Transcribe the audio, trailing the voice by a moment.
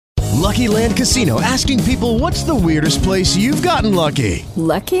Lucky Land Casino, asking people, what's the weirdest place you've gotten lucky?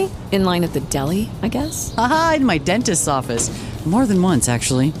 Lucky? In line at the deli, I guess? Aha, in my dentist's office. More than once,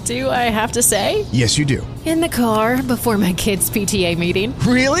 actually. Do I have to say? Yes, you do. In the car before my kids' PTA meeting.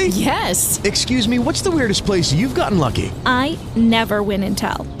 Really? Yes. Excuse me, what's the weirdest place you've gotten lucky? I never win and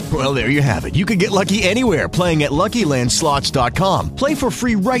tell. Well, there you have it. You can get lucky anywhere, playing at LuckyLandSlots.com. Play for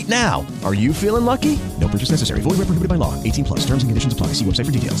free right now. Are you feeling lucky? No purchase necessary. Void where prohibited by law. 18 plus. Terms and conditions apply. See website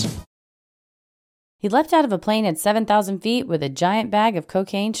for details. He leapt out of a plane at 7,000 feet with a giant bag of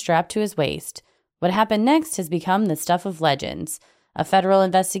cocaine strapped to his waist. What happened next has become the stuff of legends. A federal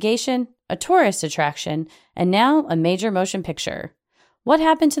investigation, a tourist attraction, and now a major motion picture. What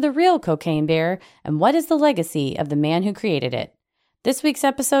happened to the real cocaine bear, and what is the legacy of the man who created it? This week's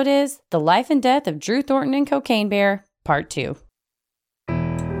episode is The Life and Death of Drew Thornton and Cocaine Bear, Part 2.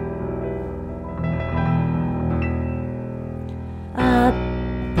 A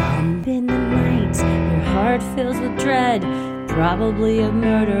bump in the night, your heart fills with dread. Probably a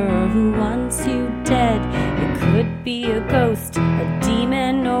murderer who wants you dead. It could be a ghost, a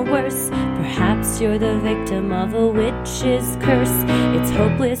demon, or worse. Perhaps you're the victim of a witch's curse. It's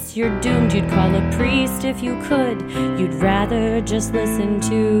hopeless, you're doomed. You'd call a priest if you could. You'd rather just listen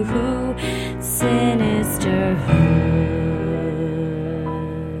to who? Sinisterhood.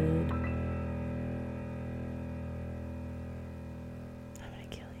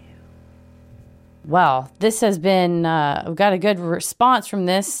 Well, this has been, we've got a good response from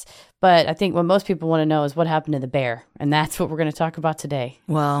this, but I think what most people want to know is what happened to the bear. And that's what we're going to talk about today.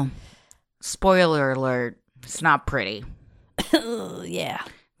 Well, spoiler alert, it's not pretty. Yeah.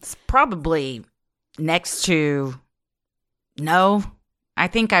 It's probably next to, no, I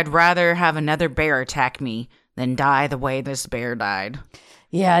think I'd rather have another bear attack me than die the way this bear died.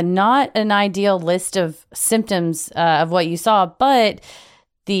 Yeah, not an ideal list of symptoms of what you saw, but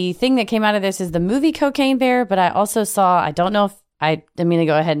the thing that came out of this is the movie Cocaine Bear, but I also saw, I don't know if, I'm going to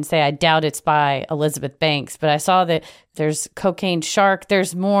go ahead and say I doubt it's by Elizabeth Banks, but I saw that there's Cocaine Shark.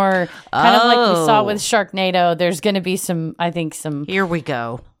 There's more, kind of like we saw with Sharknado. There's going to be some, I think some. Here we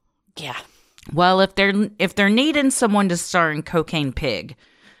go. Yeah. Well, if they're needing someone to star in Cocaine Pig,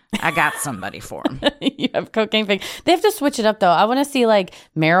 I got somebody for them. You have Cocaine Pig. They have to switch it up, though. I want to see like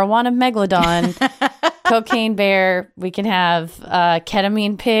Marijuana Megalodon, Cocaine Bear. We can have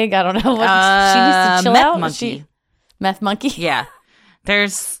Ketamine Pig. I don't know what she needs to chill Meth out. Monkey. Meth Monkey. Yeah,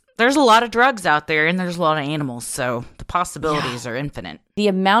 there's a lot of drugs out there, and there's a lot of animals, so the possibilities are infinite. The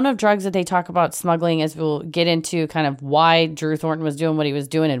amount of drugs that they talk about smuggling, as we'll get into, kind of why Drew Thornton was doing what he was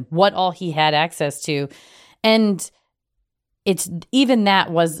doing and what all he had access to, and it's even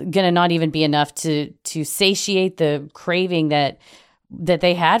that was going to not even be enough to satiate the craving that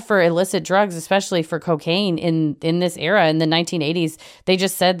they had for illicit drugs, especially for cocaine in this era in the 1980s. They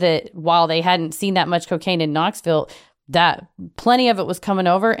just said that while they hadn't seen that much cocaine in Knoxville, that plenty of it was coming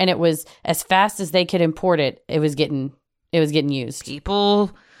over, and it was as fast as they could import it. It was getting used.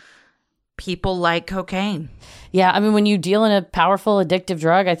 People like cocaine. Yeah, I mean, when you deal in a powerful addictive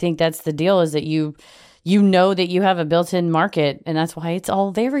drug, I think that's the deal, is that you know that you have a built-in market, and that's why it's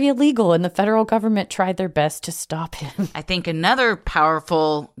all very illegal, and the federal government tried their best to stop him. I think another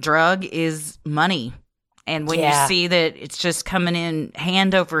powerful drug is money. And when you see that it's just coming in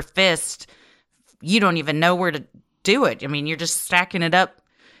hand over fist, you don't even know where to do it. I mean, you're just stacking it up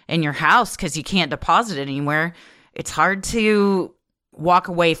in your house because you can't deposit it anywhere. It's hard to walk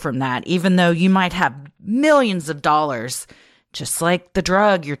away from that, even though you might have millions of dollars. Just like the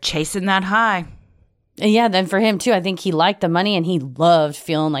drug, you're chasing that high. Yeah, then for him too, I think he liked the money and he loved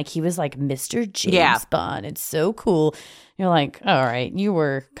feeling like he was like Mr. James Bond. It's so cool. You're like, all right,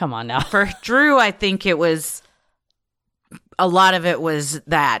 come on now. For Drew, I think it was, a lot of it was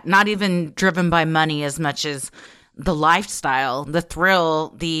that, not even driven by money as much as the lifestyle, the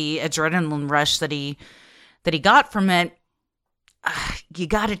thrill, the adrenaline rush that he got from it. You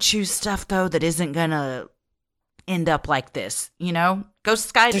got to choose stuff though that isn't going to end up like this, you know? Go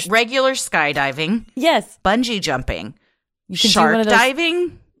regular skydiving. Yes. Bungee jumping. You can shark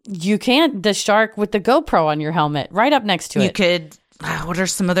diving. You can't. The shark with the GoPro on your helmet right up next to it. You could, what are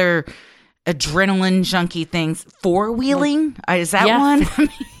some other adrenaline junkie things? Four-wheeling? Is that one? I mean,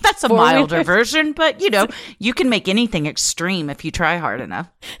 that's a milder version, but you can make anything extreme if you try hard enough.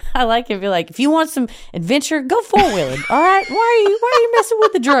 I like it. Be like, if you want some adventure, go four-wheeling. All right? Why are you messing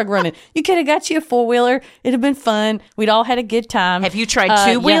with the drug running? You could have got you a four-wheeler. It'd have been fun. We'd all had a good time. Have you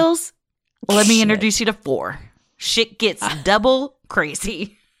tried two wheels? Let me introduce you to four. Shit gets double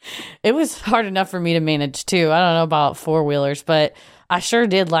crazy. It was hard enough for me to manage too. I don't know about four-wheelers, but I sure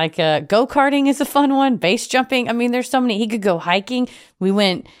did like go-karting is a fun one. Base jumping. I mean, there's so many. He could go hiking. We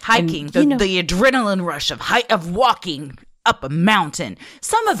went hiking, the adrenaline rush of walking up a mountain.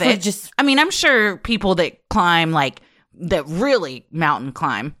 Some of it just, I mean, I'm sure people that climb, like that really mountain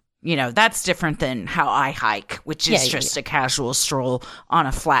climb, you know, that's different than how I hike, which is just a casual stroll on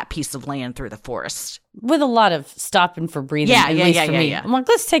a flat piece of land through the forest. With a lot of stopping for breathing, at least for me. I'm like,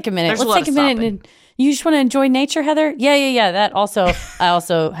 let's take a minute. Let's take a minute. And you just want to enjoy nature, Heather? Yeah. That also, I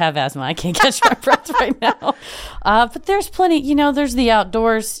also have asthma. I can't catch my breath right now. But there's plenty, you know, there's the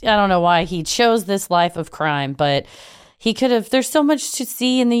outdoors. I don't know why he chose this life of crime, but he could have, there's so much to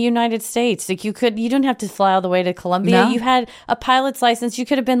see in the United States. Like you don't have to fly all the way to Colombia. No. You had a pilot's license. You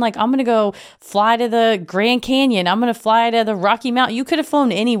could have been like, I'm going to go fly to the Grand Canyon. I'm going to fly to the Rocky Mountain. You could have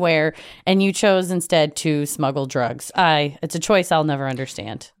flown anywhere, and you chose instead to smuggle drugs. It's a choice I'll never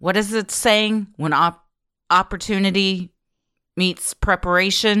understand. What is it saying? When opportunity meets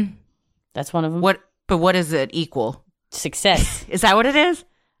preparation? That's one of them. But what does it equal? Success. Is that what it is?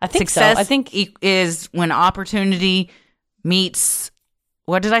 I think Success so. I think is when opportunity meets,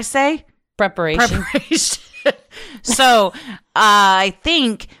 what did I say? Preparation. So I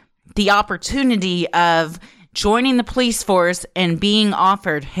think the opportunity of joining the police force and being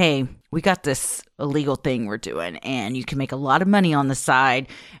offered, hey, we got this illegal thing we're doing and you can make a lot of money on the side.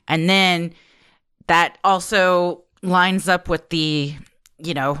 And then that also lines up with the,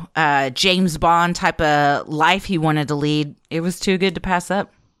 you know, James Bond type of life he wanted to lead. It was too good to pass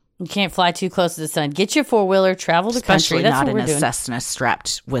up. You can't fly too close to the sun. Get your four-wheeler, travel the country. That's not what we're in doing. a Cessna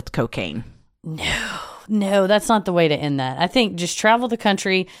strapped with cocaine. No, that's not the way to end that. I think just travel the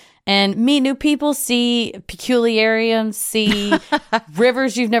country and meet new people, see peculiariums, see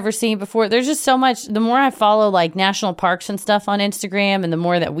rivers you've never seen before. There's just so much. The more I follow like national parks and stuff on Instagram and the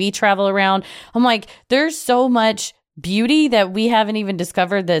more that we travel around, I'm like, there's so much beauty that we haven't even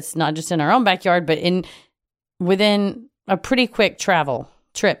discovered that's not just in our own backyard, but within a pretty quick travel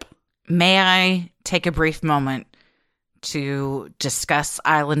trip. May I take a brief moment to discuss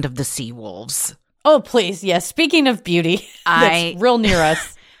Island of the Sea Wolves? Oh, please. Yes. Speaking of beauty, that's real near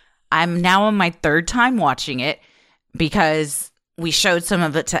us. I'm now on my third time watching it because we showed some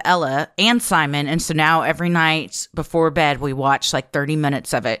of it to Ella and Simon. And so now every night before bed, we watch like 30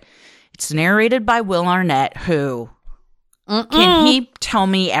 minutes of it. It's narrated by Will Arnett, who can he tell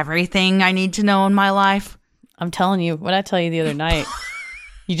me everything I need to know in my life? I'm telling you what I tell you the other night.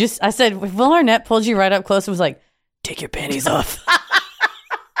 I said, if Will Arnett pulled you right up close and was like, take your panties off.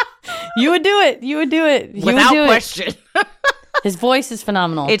 You would do it. Without question. His voice is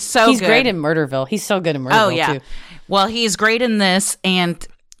phenomenal. It's so He's good. great in Murderville. He's so good in Murderville, oh, yeah. too. Well, he's great in this, and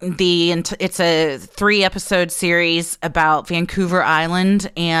it's a 3-episode series about Vancouver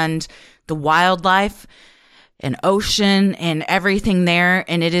Island and the wildlife and ocean and everything there,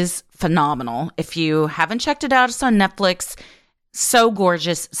 and it is phenomenal. If you haven't checked it out, it's on Netflix. So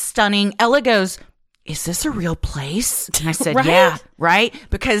gorgeous, stunning. Ella goes, is this a real place? And I said, right? Yeah, right?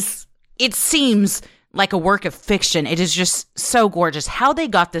 Because it seems like a work of fiction. It is just so gorgeous. How they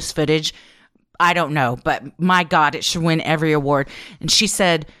got this footage, I don't know. But my God, it should win every award. And she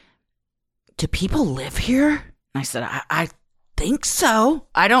said, do people live here? And I said, I think so.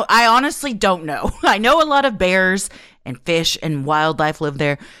 I honestly don't know. I know a lot of bears and fish and wildlife live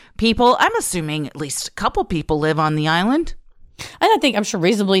there. People, I'm assuming at least a couple people live on the island. And I think, I'm sure,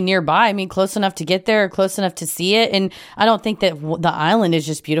 reasonably nearby. I mean, close enough to get there, close enough to see it. And I don't think that the island is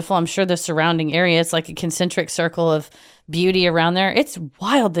just beautiful. I'm sure the surrounding area, it's like a concentric circle of beauty around there. It's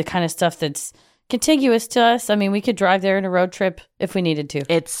wild, the kind of stuff that's contiguous to us. I mean, we could drive there in a road trip if we needed to.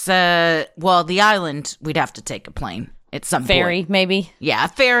 It's, well, the island, we'd have to take a plane at some ferry, point. Maybe. Yeah, a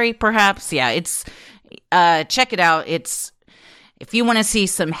ferry, perhaps. Yeah, it's, check it out. It's, if you want to see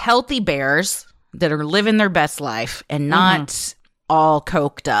some healthy bears that are living their best life and not all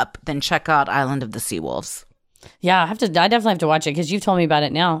coked up, then check out Island of the Sea Wolves. Yeah, I definitely have to watch it because you've told me about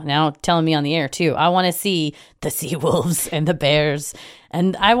it now telling me on the air too. I want to see the sea wolves and the bears,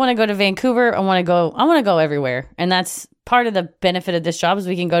 and I want to go to Vancouver. I want to go everywhere. And that's part of the benefit of this job is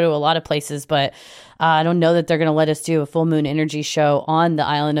we can go to a lot of places, but I don't know that they're going to let us do a full moon energy show on the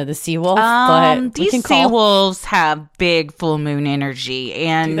Island of the Sea Wolf. But these sea wolves have big full moon energy,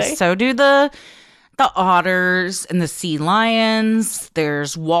 and so do the otters and the sea lions.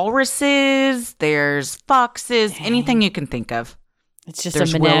 There's walruses, there's foxes, anything you can think of. It's just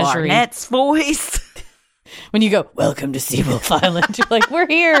there's a menagerie. Will Arnett's voice. When you go, welcome to Sea Wolf Island, you're like, we're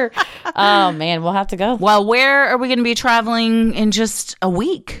here. Oh man, we'll have to go. Well, where are we going to be traveling in just a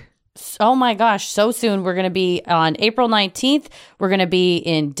week? Oh my gosh, so soon. We're going to be on April 19th. We're going to be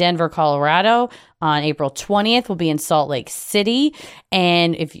in Denver, Colorado. On April 20th, we'll be in Salt Lake City.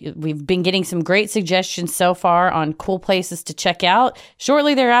 And we've been getting some great suggestions so far on cool places to check out.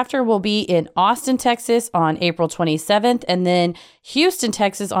 Shortly thereafter, we'll be in Austin, Texas on April 27th, and then Houston,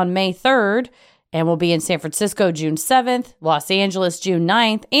 Texas on May 3rd. And we'll be in San Francisco June 7th, Los Angeles June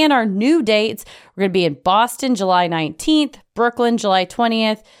 9th, and our new dates, we're going to be in Boston July 19th, Brooklyn July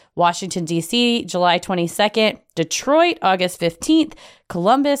 20th, Washington, D.C. July 22nd, Detroit August 15th,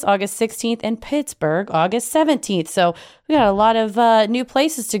 Columbus August 16th, and Pittsburgh August 17th. So we got a lot of new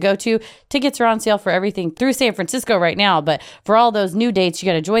places to go to. Tickets are on sale for everything through San Francisco right now, but for all those new dates, you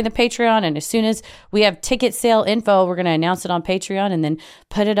got to join the Patreon, and as soon as we have ticket sale info, we're going to announce it on Patreon and then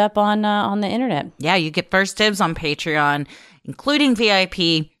put it up on the internet. Yeah, you get first dibs on Patreon, including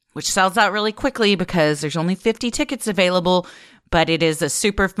VIP, which sells out really quickly because there's only 50 tickets available. But it is a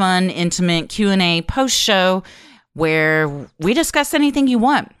super fun, intimate Q&A post-show where we discuss anything you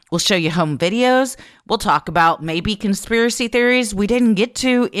want. We'll show you home videos. We'll talk about maybe conspiracy theories we didn't get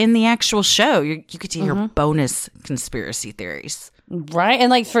to in the actual show. You get to hear bonus conspiracy theories. Right.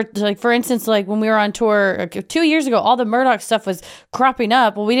 And for instance, like when we were on tour 2 years ago, all the Murdoch stuff was cropping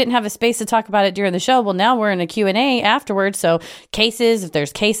up. Well, we didn't have a space to talk about it during the show. Well, now we're in a Q&A afterwards. So cases, if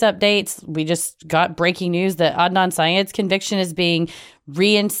there's case updates, we just got breaking news that Adnan Syed's conviction is being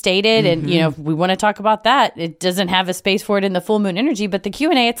reinstated. And, if we want to talk about that, it doesn't have a space for it in the Full Moon Energy. But the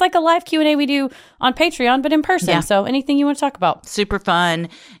Q&A, it's like a live Q&A we do on Patreon, but in person. Yeah. So anything you want to talk about. Super fun.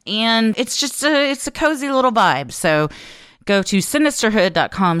 And it's just it's a cozy little vibe. So go to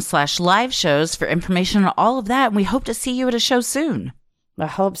sinisterhood.com/live shows for information on all of that. And we hope to see you at a show soon. I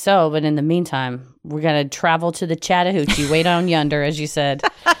hope so. But in the meantime, we're going to travel to the Chattahoochee, wait on yonder, as you said.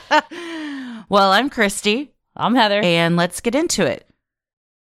 Well, I'm Christy. I'm Heather. And let's get into it.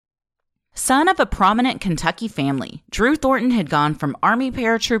 Son of a prominent Kentucky family, Drew Thornton had gone from Army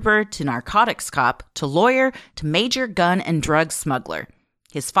paratrooper to narcotics cop to lawyer to major gun and drug smuggler.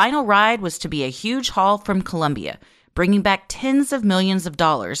 His final ride was to be a huge haul from Colombia, bringing back tens of millions of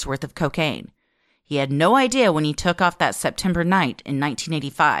dollars worth of cocaine. He had no idea when he took off that September night in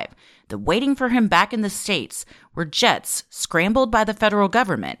 1985 that waiting for him back in the States were jets scrambled by the federal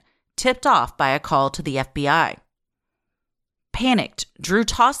government, tipped off by a call to the FBI. Panicked, Drew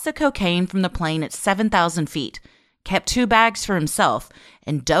tossed the cocaine from the plane at 7,000 feet, kept 2 bags for himself,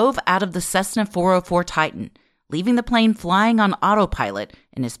 and dove out of the Cessna 404 Titan, leaving the plane flying on autopilot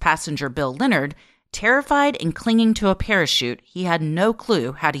and his passenger Bill Leonard terrified and clinging to a parachute he had no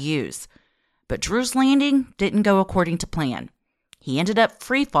clue how to use. But Drew's landing didn't go according to plan. He ended up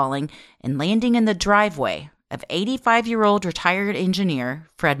free-falling and landing in the driveway of 85-year-old retired engineer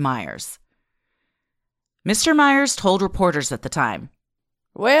Fred Myers. Mr. Myers told reporters at the time,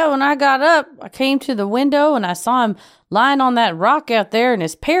 "Well, when I got up, I came to the window and I saw him lying on that rock out there and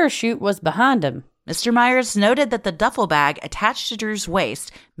his parachute was behind him." Mr. Myers noted that the duffel bag attached to Drew's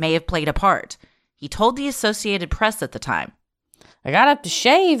waist may have played a part. He told the Associated Press at the time, "I got up to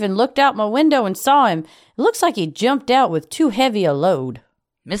shave and looked out my window and saw him. It looks like he jumped out with too heavy a load."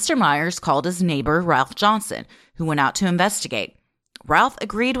 Mr. Myers called his neighbor, Ralph Johnson, who went out to investigate. Ralph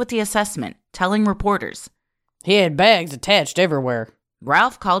agreed with the assessment, telling reporters, "He had bags attached everywhere."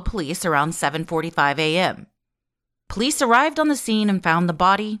 Ralph called police around 7:45 a.m. Police arrived on the scene and found the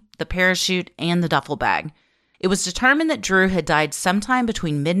body, the parachute, and the duffel bag. It was determined that Drew had died sometime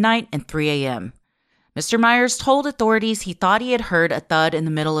between midnight and 3 a.m. Mr. Myers told authorities he thought he had heard a thud in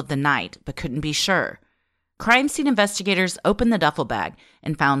the middle of the night, but couldn't be sure. Crime scene investigators opened the duffel bag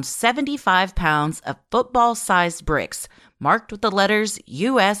and found 75 pounds of football-sized bricks marked with the letters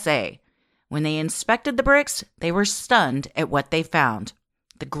USA. When they inspected the bricks, they were stunned at what they found.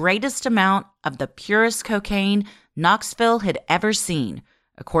 The greatest amount of the purest cocaine Knoxville had ever seen,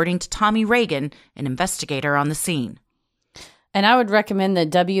 according to Tommy Reagan, an investigator on the scene. And I would recommend the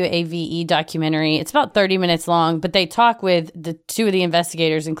WAVE documentary. It's about 30 minutes long, but they talk with the 2 of the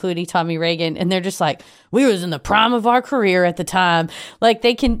investigators, including Tommy Reagan, and they're just like, "We was in the prime of our career at the time." Like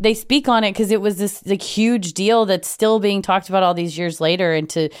they speak on it because it was this like huge deal that's still being talked about all these years later,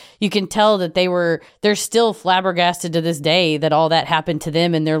 and you can tell that they're still flabbergasted to this day that all that happened to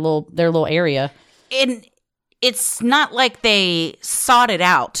them in their little area. And it's not like they sought it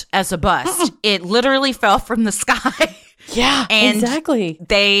out as a bust. It literally fell from the sky. Yeah, and exactly.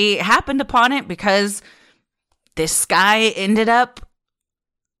 They happened upon it because this guy ended up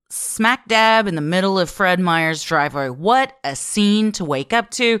smack dab in the middle of Fred Myers' driveway. What a scene to wake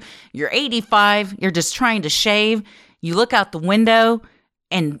up to. You're 85. You're just trying to shave. You look out the window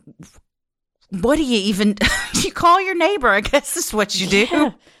and what do you even... you call your neighbor, I guess is what you do.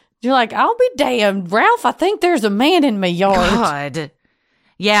 Yeah. You're like, I'll be damned, Ralph. I think there's a man in my yard. God.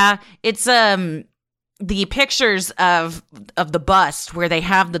 Yeah, it's the pictures of the bust where they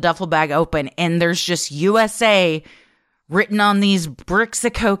have the duffel bag open and there's just USA written on these bricks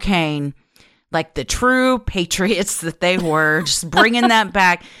of cocaine, like the true patriots that they were, just bringing that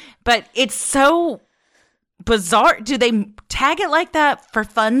back. But it's so bizarre. Do they tag it like that for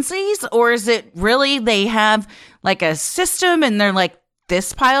funsies, or is it really they have like a system and they're like,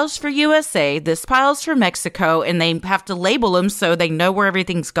 this pile's for USA, this pile's for Mexico, and they have to label them so they know where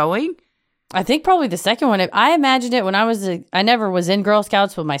everything's going? I think probably the second one. I imagined it when I never was in Girl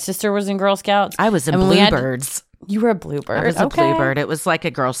Scouts, but my sister was in Girl Scouts. I was in Bluebirds. You were a Bluebird. I was a Bluebird. It was like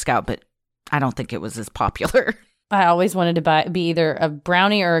a Girl Scout, but I don't think it was as popular. I always wanted to be either a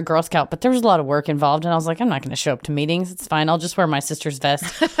brownie or a Girl Scout, but there was a lot of work involved, and I was like, I'm not going to show up to meetings. It's fine. I'll just wear my sister's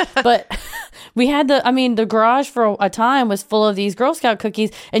vest. But we had the garage for a time was full of these Girl Scout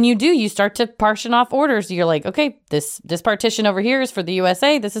cookies, and you start to partition off orders. You're like, okay, this partition over here is for the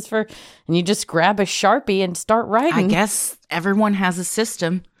USA. This is for, and you just grab a Sharpie and start writing. I guess everyone has a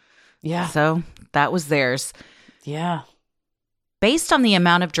system. Yeah. So that was theirs. Yeah. Based on the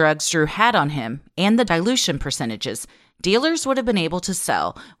amount of drugs Drew had on him and the dilution percentages, dealers would have been able to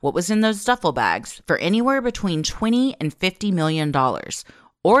sell what was in those duffel bags for anywhere between $20 and $50 million,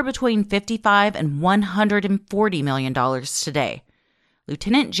 or between $55 and $140 million today.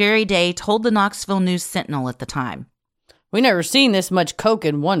 Lieutenant Jerry Day told the Knoxville News Sentinel at the time, "We never seen this much coke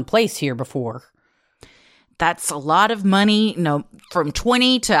in one place here before." That's a lot of money. No, from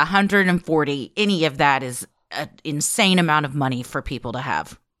 20 to 140, any of that is an insane amount of money for people to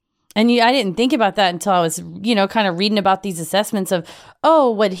have. And I didn't think about that until I was, kind of reading about these assessments of,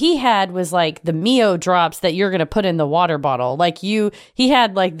 what he had was like the Mio drops that you're going to put in the water bottle. Like he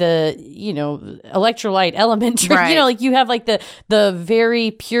had like the, electrolyte element drink, right. Like you have like the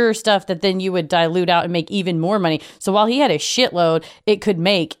very pure stuff that then you would dilute out and make even more money. So while he had a shitload, it could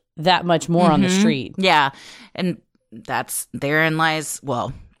make that much more on the street. Yeah. And therein lies,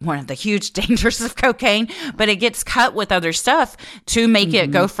 one of the huge dangers of cocaine, but it gets cut with other stuff to make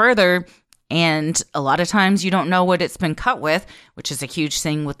it go further. And a lot of times you don't know what it's been cut with, which is a huge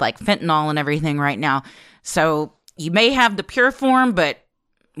thing with like fentanyl and everything right now. So you may have the pure form, but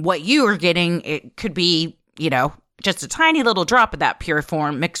what you are getting, it could be, just a tiny little drop of that pure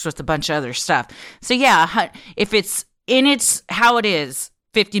form mixed with a bunch of other stuff. So yeah, if it's in its how it is,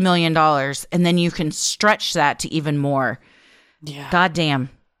 $50 million, and then you can stretch that to even more. Yeah. Goddamn.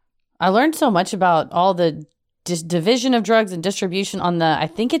 I learned so much about all the division of drugs and distribution on I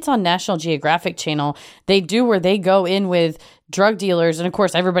think it's on National Geographic Channel. They do where they go in with drug dealers. And of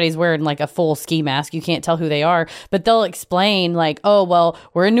course, everybody's wearing like a full ski mask. You can't tell who they are, but they'll explain like,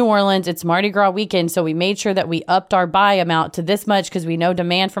 we're in New Orleans. It's Mardi Gras weekend. So we made sure that we upped our buy amount to this much because we know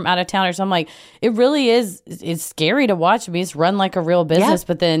demand from out of towners. So I'm like, it really it's scary to watch. I mean, it's run like a real business,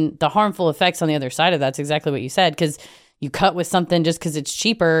 but then the harmful effects on the other side of that's exactly what you said. Because you cut with something just because it's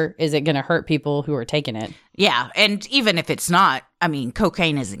cheaper, is it going to hurt people who are taking it? Yeah, and even if it's not, I mean,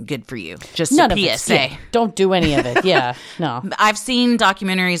 cocaine isn't good for you. Just None a of PSA. Yeah, don't do any of it. Yeah, no. I've seen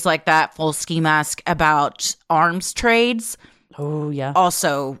documentaries like that, Full Ski Mask, about arms trades. Oh, yeah.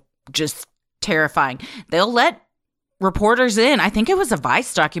 Also just terrifying. They'll let reporters in. I think it was a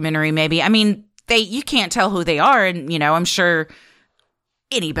Vice documentary, maybe. I mean, you can't tell who they are, and, I'm sure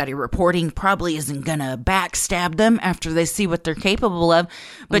anybody reporting probably isn't gonna backstab them after they see what they're capable of.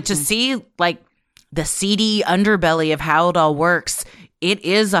 But to see like the seedy underbelly of how it all works, it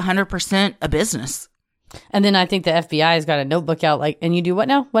is 100% a business. And then I think the FBI has got a notebook out like, and you do what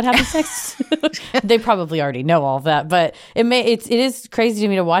now? What happens next? They probably already know all of that, but it is crazy to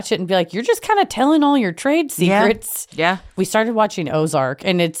me to watch it and be like, you're just kind of telling all your trade secrets. Yeah. We started watching Ozark,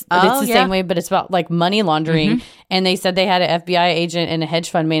 and it's the same way, but it's about like money laundering. And they said they had an FBI agent and a hedge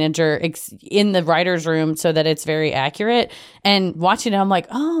fund manager in the writer's room so that it's very accurate. And watching it, I'm like,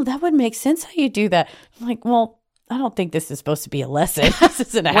 oh, that would make sense how you do that. I'm like, well, I don't think this is supposed to be a lesson. This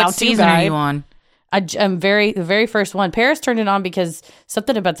isn't a how-to What season guide. are you on? I'm the very first one. Paris turned it on because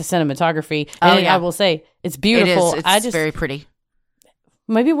something about the cinematography. And I will say, it's beautiful. It is. It's very pretty.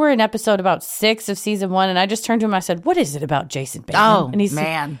 Maybe we're in episode about 6 of season 1, and I just turned to him. I said, "What is it about Jason Bateman?" Oh, and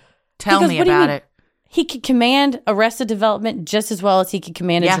man. Tell me about it. He could command Arrested Development just as well as he could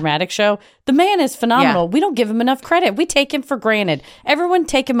command a dramatic show. The man is phenomenal. We don't give him enough credit. We take him for granted. Everyone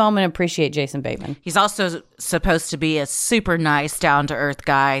take a moment and appreciate Jason Bateman. He's also supposed to be a super nice, down-to-earth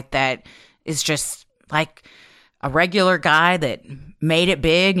guy that is just like a regular guy that made it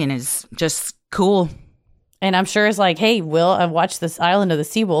big and is just cool. And I'm sure it's like, hey, Will, I've watched this Island of the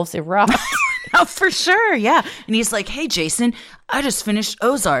Seawolves. It rocks. Oh, for sure. Yeah. And he's like, hey, Jason, I just finished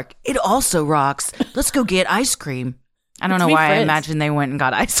Ozark. It also rocks. Let's go get ice cream. I don't know why I imagine they went and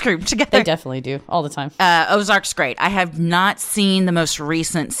got ice cream together. They definitely do all the time. Ozark's great. I have not seen the most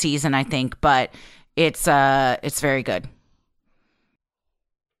recent season, I think, but it's very good.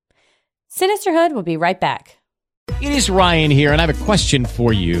 Sinisterhood will be right back. It is Ryan here, and I have a question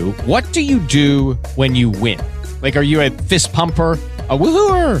for you. What do you do when you win? Like, are you a fist pumper, a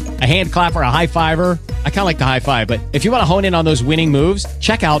woohooer, a hand clapper, a high fiver? I kind of like the high five, but if you want to hone in on those winning moves,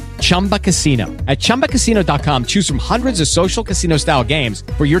 check out Chumba Casino. At ChumbaCasino.com, choose from hundreds of social casino-style games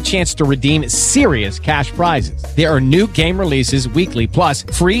for your chance to redeem serious cash prizes. There are new game releases weekly, plus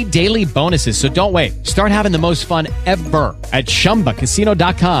free daily bonuses, so don't wait. Start having the most fun ever at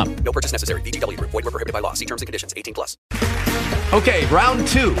ChumbaCasino.com. No purchase necessary. VGW Group. Void where prohibited by law. See terms and conditions. 18+. Okay, round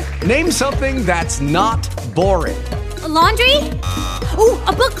two. Name something that's not boring. A laundry? Ooh,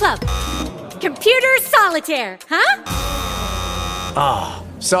 a book club. Computer solitaire, huh?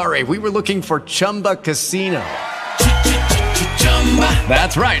 Sorry, we were looking for Chumba Casino.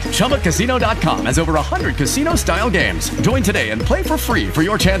 That's right. ChumbaCasino.com has over 100 casino-style games. Join today and play for free for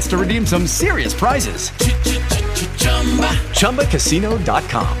your chance to redeem some serious prizes.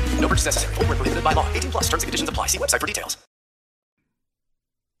 ChumbaCasino.com. No purchase necessary. Void where prohibited by law. 18+. Terms and conditions apply. See website for details.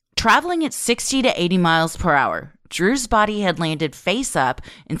 Traveling at 60 to 80 miles per hour, Drew's body had landed face up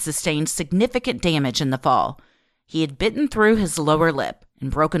and sustained significant damage in the fall. He had bitten through his lower lip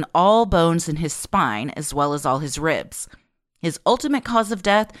and broken all bones in his spine as well as all his ribs. His ultimate cause of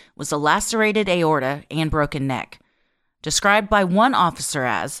death was a lacerated aorta and broken neck. Described by one officer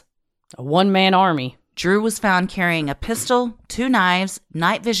as a one-man army, Drew was found carrying a pistol, 2 knives,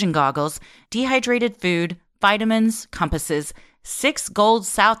 night vision goggles, dehydrated food, vitamins, compasses, 6 gold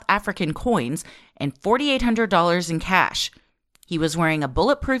South African coins, and $4,800 in cash. He was wearing a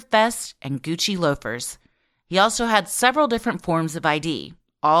bulletproof vest and Gucci loafers. He also had several different forms of ID,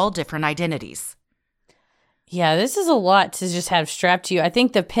 all different identities. Yeah, this is a lot to just have strapped to you. I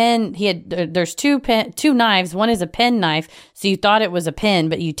think the pen, there's two knives. One is a pen knife, so you thought it was a pen,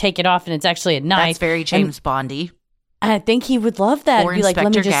 but you take it off and it's actually a knife. That's very James Bondy. I think he would love that. Or be like,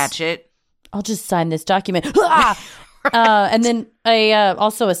 Inspector Gadget. I'll just sign this document. And then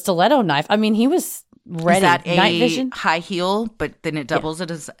also a stiletto knife. I mean, he was ready. Is that night vision? High heel, but then it doubles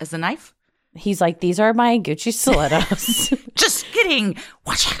it as a knife? He's like, these are my Gucci stilettos. Just kidding.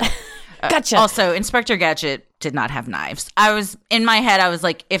 Watch out. Gotcha. Also, Inspector Gadget did not have knives. In my head, I was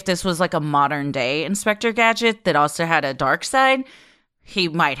like, if this was like a modern day Inspector Gadget that also had a dark side, he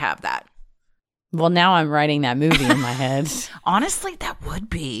might have that. Well, now I'm writing that movie in my head. Honestly, that would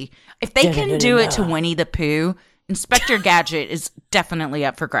be. If they can do it to Winnie the Pooh, Inspector Gadget is definitely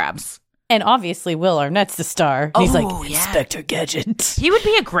up for grabs. And obviously, Will Arnett's the star. He's like, yeah. Inspector Gadget. He would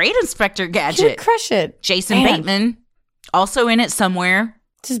be a great Inspector Gadget. He would crush it. Jason Bateman, also in it somewhere.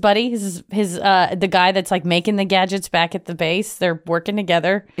 It's his buddy. His the guy that's like making the gadgets back at the base. They're working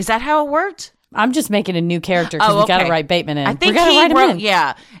together. Is that how it worked? I'm just making a new character because we got to write Bateman in. I think he wrote,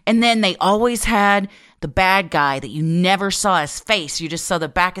 yeah. And then they always had the bad guy that you never saw his face. You just saw the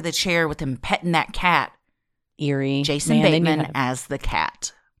back of the chair with him petting that cat. Eerie. Jason Bateman as the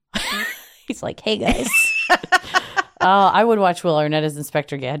cat. He's like, hey, guys. I would watch Will Arnett as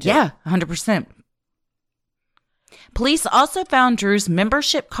Inspector Gadget. Yeah, 100%. Police also found Drew's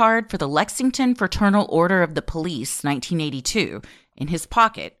membership card for the Lexington Fraternal Order of the Police, 1982, in his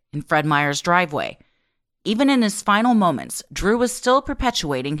pocket in Fred Meyer's driveway. Even in his final moments, Drew was still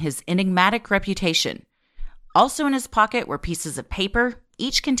perpetuating his enigmatic reputation. Also in his pocket were pieces of paper,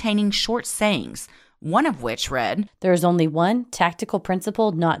 each containing short sayings, one of which read, "There is only one tactical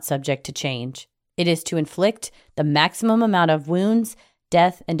principle not subject to change. It is to inflict the maximum amount of wounds,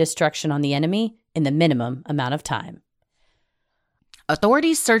 death, and destruction on the enemy in the minimum amount of time."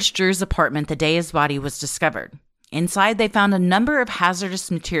 Authorities searched Drew's apartment the day his body was discovered. Inside, they found a number of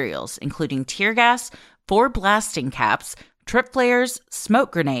hazardous materials, including tear gas, 4 blasting caps, trip flares,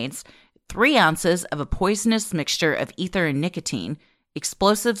 smoke grenades, 3 ounces of a poisonous mixture of ether and nicotine,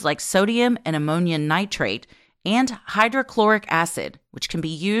 explosives like sodium and ammonium nitrate, and hydrochloric acid, which can be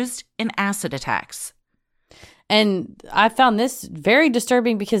used in acid attacks. And I found this very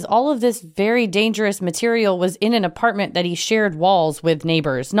disturbing because all of this very dangerous material was in an apartment that he shared walls with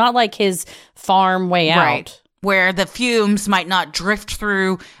neighbors, not like his farm way out. Right. Where the fumes might not drift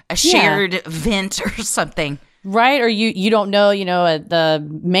through a shared vent or something. Right. Or you don't know,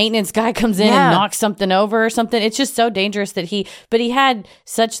 the maintenance guy comes in and knocks something over or something. It's just so dangerous that he had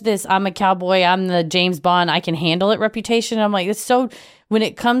such this, I'm a cowboy, I'm the James Bond, I can handle it reputation. I'm like, it's so, when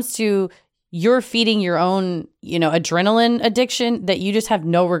it comes to you're feeding your own, adrenaline addiction that you just have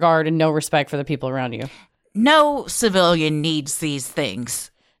no regard and no respect for the people around you. No civilian needs these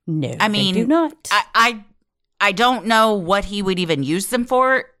things. No, I mean, they do not. I don't know what he would even use them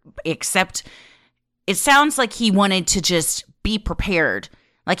for, except it sounds like he wanted to just be prepared.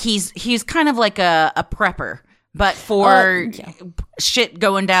 Like he's kind of like a prepper, but for shit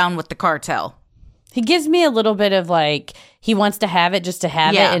going down with the cartel. He gives me a little bit of like, he wants to have it just to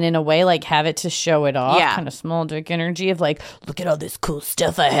have it, and in a way, like, have it to show it off. Kind of small dick energy of like, look at all this cool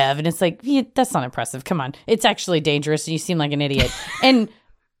stuff I have. And it's like, that's not impressive. Come on. It's actually dangerous, and you seem like an idiot. And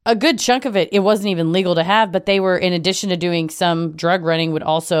a good chunk of it wasn't even legal to have, but they were, in addition to doing some drug running, would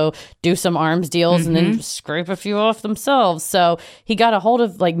also do some arms deals and then scrape a few off themselves. So he got a hold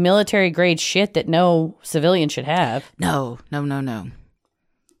of like military grade shit that no civilian should have. No.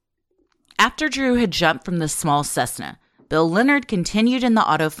 After Drew had jumped from the small Cessna, Bill Leonard continued in the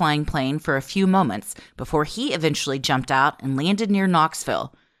auto-flying plane for a few moments before he eventually jumped out and landed near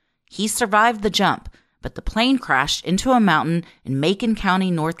Knoxville. He survived the jump, but the plane crashed into a mountain in Macon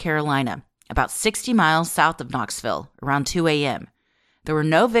County, North Carolina, about 60 miles south of Knoxville, around 2 a.m. There were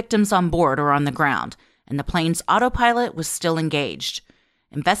no victims on board or on the ground, and the plane's autopilot was still engaged.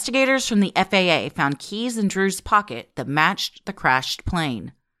 Investigators from the FAA found keys in Drew's pocket that matched the crashed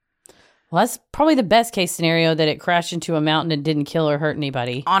plane. Well, that's probably the best case scenario, that it crashed into a mountain and didn't kill or hurt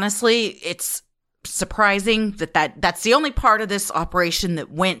anybody. Honestly, it's surprising that's the only part of this operation that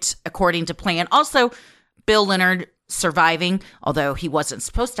went according to plan. Also, Bill Leonard surviving, although he wasn't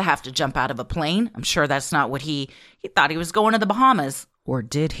supposed to have to jump out of a plane. I'm sure that's not what he thought he was going to the Bahamas. Or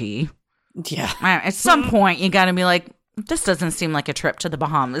did he? Yeah. At some point, you got to be like, this doesn't seem like a trip to the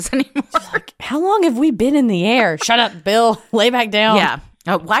Bahamas anymore. Like, how long have we been in the air? Shut up, Bill. Lay back down. Yeah.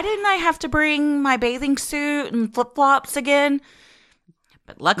 Why didn't I have to bring my bathing suit and flip-flops again?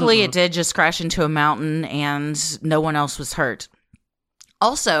 But luckily it did just crash into a mountain and no one else was hurt.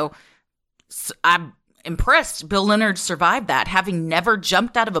 Also, I'm impressed Bill Leonard survived that. Having never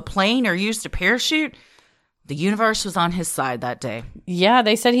jumped out of a plane or used a parachute, the universe was on his side that day. Yeah,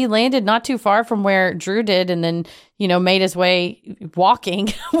 they said he landed not too far from where Drew did and then, made his way walking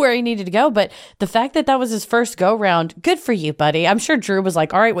where he needed to go. But the fact that was his first go round, good for you, buddy. I'm sure Drew was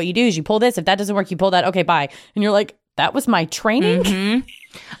like, all right, what you do is you pull this. If that doesn't work, you pull that. Okay, bye. And you're like, that was my training?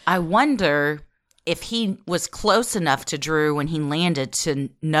 Mm-hmm. I wonder if he was close enough to Drew when he landed to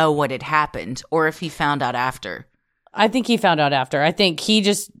know what had happened, or if he found out after. I think he found out after. I think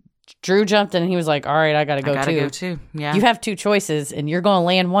Drew jumped in and he was like, all right, I got to go too. Yeah. You have two choices and you're going to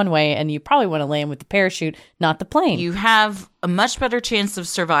land one way, and you probably want to land with the parachute, not the plane. You have a much better chance of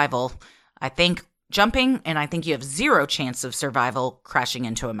survival, I think, jumping, and I think you have zero chance of survival crashing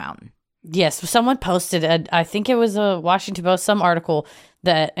into a mountain. Yes. Someone posted, I think it was a Washington Post, some article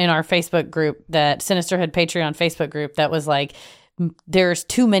that in our Facebook group, that Sinisterhood Patreon Facebook group, that was like, there's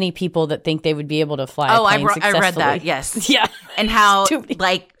too many people that think they would be able to fly a plane successfully. I read that, yes. Yeah. And how,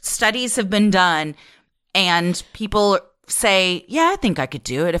 like, studies have been done, and people say, yeah, I think I could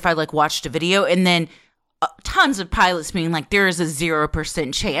do it if I, like, watched a video. And then tons of pilots being like, there is a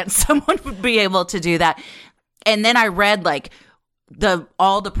 0% chance someone would be able to do that. And then I read, like,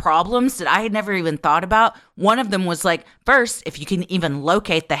 all the problems that I had never even thought about. One of them was like, first, if you can even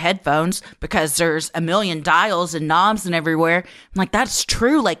locate the headphones, because there's a million dials and knobs and everywhere. I'm like, that's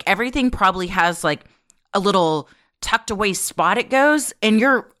true. Like, everything probably has like a little tucked away spot it goes, and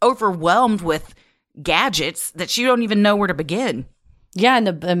you're overwhelmed with gadgets that you don't even know where to begin. Yeah, and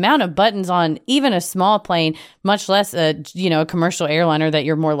the amount of buttons on even a small plane, much less a commercial airliner that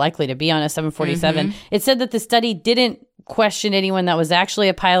you're more likely to be on, a 747. It said that the study didn't question anyone that was actually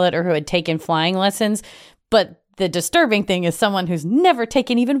a pilot or who had taken flying lessons. But the disturbing thing is someone who's never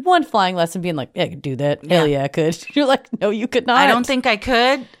taken even one flying lesson being like, yeah, I could do that. Hell yeah, I could. You're like, no, you could not. I don't think I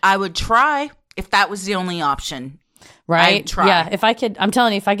could. I would try if that was the only option. Right? I'd try. Yeah, if I could, I'm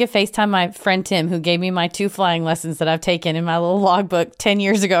telling you, if I could FaceTime my friend Tim, who gave me my 2 flying lessons that I've taken in my little logbook 10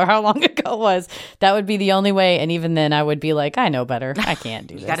 years ago, how long ago it was, that would be the only way. And even then I would be like, I know better. I can't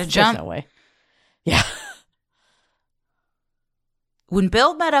do this. You gotta jump. There's no way. Yeah. When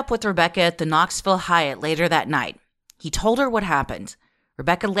Bill met up with Rebecca at the Knoxville Hyatt later that night, he told her what happened.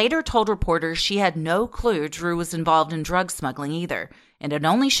 Rebecca later told reporters she had no clue Drew was involved in drug smuggling either, and had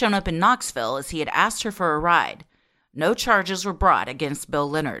only shown up in Knoxville as he had asked her for a ride. No charges were brought against Bill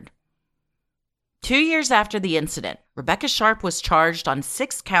Leonard. 2 years after the incident, Rebecca Sharp was charged on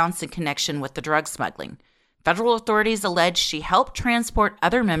 6 counts in connection with the drug smuggling. Federal authorities alleged she helped transport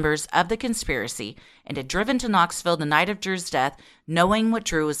other members of the conspiracy and had driven to Knoxville the night of Drew's death, knowing what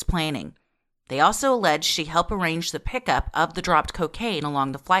Drew was planning. They also alleged she helped arrange the pickup of the dropped cocaine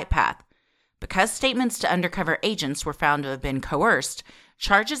along the flight path. Because statements to undercover agents were found to have been coerced,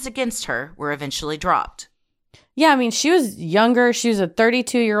 charges against her were eventually dropped. Yeah, I mean, she was younger. She was a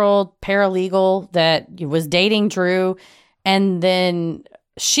 32-year-old paralegal that was dating Drew. And then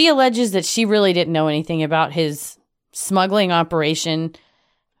she alleges that she really didn't know anything about his smuggling operation.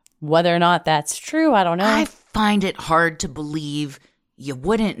 Whether or not that's true, I don't know. I find it hard to believe you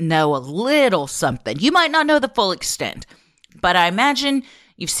wouldn't know a little something. You might not know the full extent, but I imagine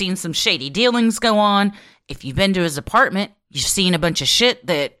you've seen some shady dealings go on. If you've been to his apartment, you've seen a bunch of shit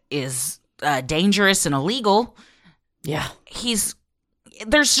that is dangerous and illegal. Yeah.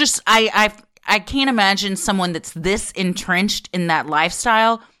 I can't imagine someone that's this entrenched in that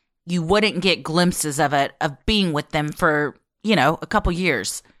lifestyle. You wouldn't get glimpses of it, of being with them for, a couple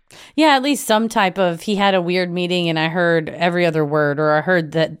years. Yeah, at least some type of, he had a weird meeting and I heard every other word, or I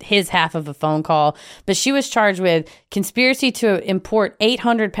heard that his half of a phone call. But she was charged with conspiracy to import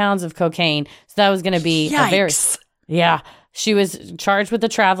 800 pounds of cocaine. So that was going to be Yikes. She was charged with the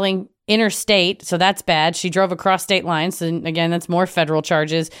traveling interstate. So that's bad. She drove across state lines. And again, that's more federal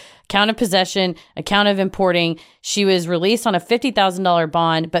charges. Count of possession, a count of importing. She was released on a $50,000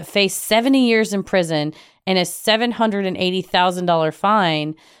 bond, but faced 70 years in prison and a $780,000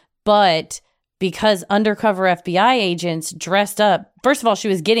 fine. But because undercover FBI agents dressed up, first of all, she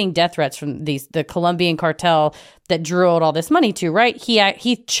was getting death threats from the Colombian cartel that Drew owed all this money to, right?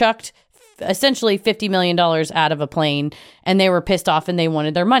 He chucked essentially $50 million out of a plane, and they were pissed off and they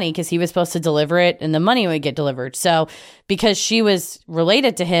wanted their money because he was supposed to deliver it and the money would get delivered. So because she was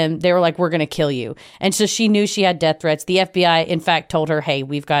related to him, they were like, we're going to kill you. And so she knew she had death threats. The FBI, in fact, told her, hey,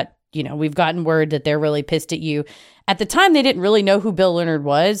 we've gotten word that they're really pissed at you. At the time, they didn't really know who Bill Leonard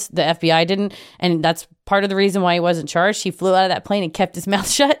was. The FBI didn't. And that's part of the reason why he wasn't charged. He flew out of that plane and kept his mouth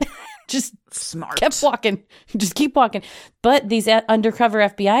shut. Just smart. Kept walking. Just keep walking. But these undercover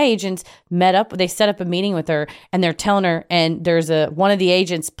FBI agents met up. They set up a meeting with her and they're telling her, and one of the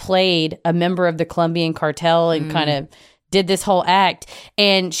agents played a member of the Colombian cartel and kind of did this whole act.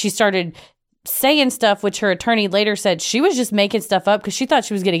 And she started saying stuff, which her attorney later said she was just making stuff up because she thought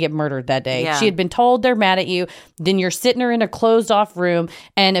she was going to get murdered that day. Yeah. She had been told they're mad at you. Then you're sitting her in a closed off room.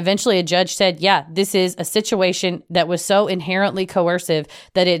 And eventually a judge said, yeah, this is a situation that was so inherently coercive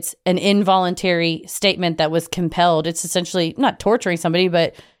that it's an involuntary statement that was compelled. It's essentially not torturing somebody,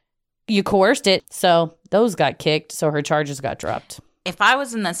 but you coerced it. So those got kicked. So her charges got dropped. If I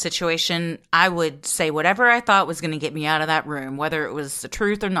was in that situation, I would say whatever I thought was going to get me out of that room, whether it was the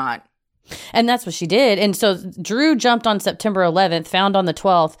truth or not. And that's what she did. And so Drew jumped on September 11th, found on the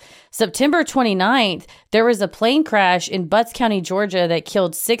 12th. September 29th, there was a plane crash in Butts County, Georgia that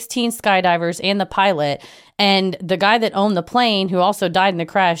killed 16 skydivers and the pilot. And the guy that owned the plane, who also died in the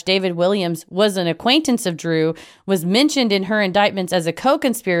crash, David Williams, was an acquaintance of Drew, was mentioned in her indictments as a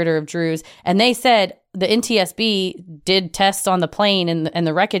co-conspirator of Drew's. And they said the NTSB did tests on the plane and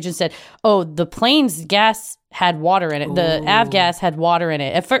the wreckage and said, oh, the plane's gas had water in it. The avgas had water in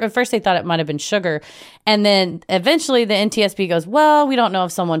it. At first, they thought it might have been sugar. And then eventually the NTSB goes, well, we don't know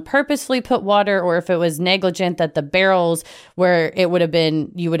if someone purposefully put water or if it was negligent that the barrels where it would have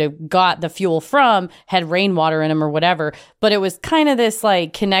been, you would have got the fuel from had rainwater in them or whatever. But it was kind of this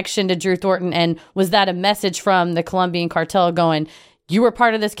like connection to Drew Thornton. And was that a message from the Colombian cartel going, you were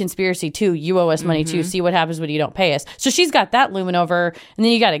part of this conspiracy too. You owe us money too. See what happens when you don't pay us. So she's got that looming over her. And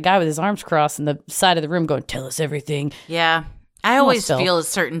then you got a guy with his arms crossed in the side of the room going, tell us everything. Yeah. I always feel a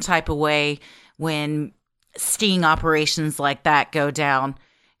certain type of way when sting operations like that go down.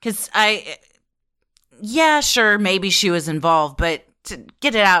 Because sure, maybe she was involved, but to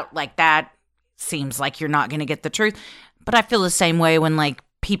get it out like that seems like you're not going to get the truth. But I feel the same way when like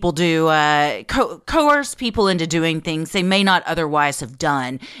people do coerce people into doing things they may not otherwise have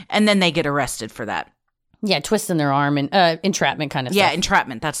done, and then they get arrested for that. Yeah, twisting their arm and entrapment kind of stuff. Yeah,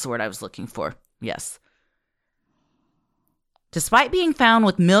 entrapment. That's the word I was looking for. Yes. Despite being found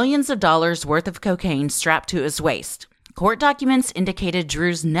with millions of dollars worth of cocaine strapped to his waist, court documents indicated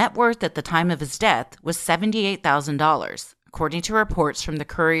Drew's net worth at the time of his death was $78,000, according to reports from the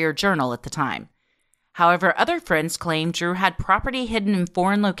Courier-Journal at the time. However, other friends claim Drew had property hidden in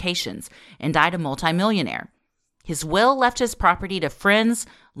foreign locations and died a multimillionaire. His will left his property to friends,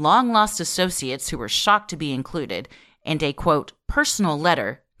 long-lost associates who were shocked to be included, and a, quote, personal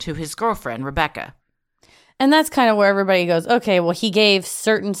letter to his girlfriend, Rebecca. And that's kind of where everybody goes, okay, well, he gave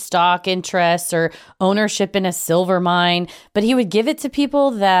certain stock interests or ownership in a silver mine, but he would give it to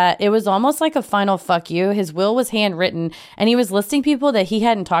people that it was almost like a final fuck you. His will was handwritten, and he was listing people that he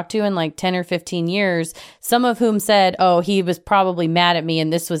hadn't talked to in like 10 or 15 years, some of whom said, oh, he was probably mad at me,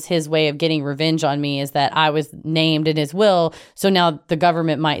 and this was his way of getting revenge on me, is that I was named in his will, so now the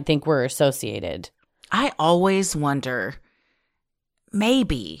government might think we're associated. I always wonder,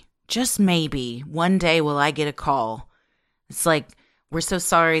 maybe, just maybe, one day will I get a call. It's like, we're so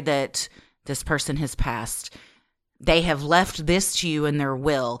sorry that this person has passed. They have left this to you in their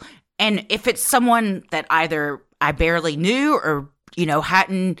will. And if it's someone that either I barely knew or,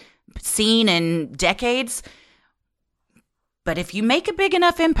 hadn't seen in decades, but if you make a big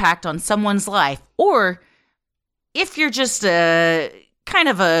enough impact on someone's life, or if you're just kind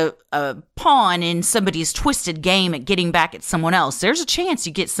of a pawn in somebody's twisted game at getting back at someone else, there's a chance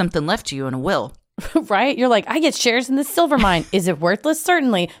you get something left to you in a will. Right? You're like, I get shares in this silver mine. Is it worthless?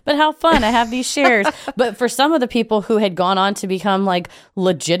 Certainly. But how fun. I have these shares. But for some of the people who had gone on to become like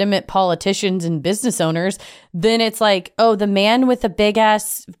legitimate politicians and business owners, then it's like, oh, the man with the big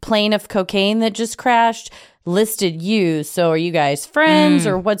ass plane of cocaine that just crashed listed you. So are you guys friends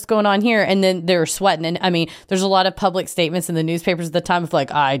or what's going on here? And then they're sweating. And I mean, there's a lot of public statements in the newspapers at the time of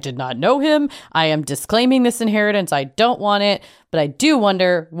like, I did not know him. I am disclaiming this inheritance. I don't want it. But I do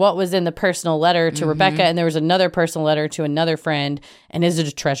wonder what was in the personal letter to Rebecca. And there was another personal letter to another friend. And is it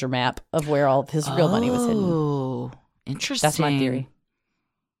a treasure map of where all of his real money was hidden? Oh, interesting. That's my theory.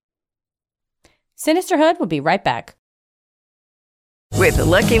 Sinisterhood will be right back. With the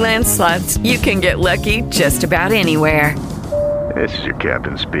Lucky Land Slots, you can get lucky just about anywhere. This is your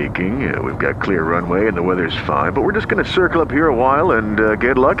captain speaking. We've got clear runway and the weather's fine, but we're just going to circle up here a while and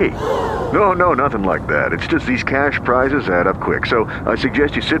get lucky. No, nothing like that. It's just these cash prizes add up quick. So I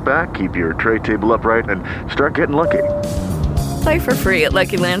suggest you sit back, keep your tray table upright, and start getting lucky. Play for free at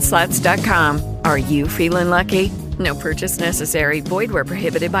LuckyLandSlots.com. Are you feeling lucky? No purchase necessary. Void where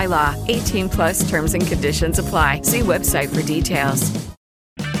prohibited by law. 18+ terms and conditions apply. See website for details.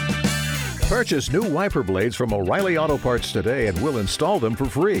 Purchase new wiper blades from O'Reilly Auto Parts today and we'll install them for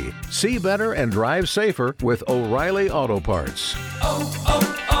free. See better and drive safer with O'Reilly Auto Parts.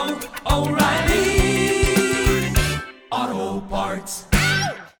 O'Reilly Auto Parts.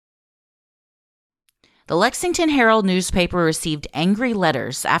 The Lexington Herald newspaper received angry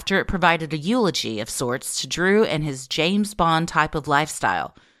letters after it provided a eulogy of sorts to Drew and his James Bond type of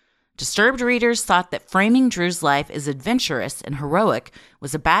lifestyle. Disturbed readers thought that framing Drew's life as adventurous and heroic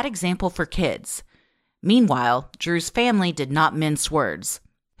was a bad example for kids. Meanwhile, Drew's family did not mince words.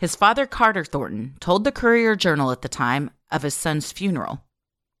 His father, Carter Thornton, told the Courier-Journal at the time of his son's funeral.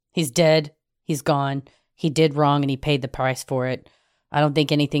 He's dead. He's gone. He did wrong and he paid the price for it. I don't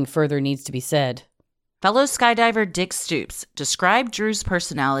think anything further needs to be said. Fellow skydiver Dick Stoops described Drew's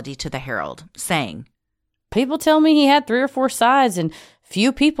personality to the Herald, saying, People tell me he had 3 or 4 sides and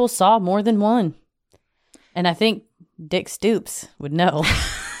few people saw more than one. And I think Dick Stoops would know.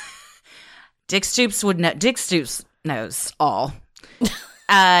 Dick Stoops would know. Dick Stoops knows all.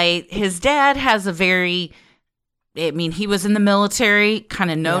 His dad has a very, he was in the military, kind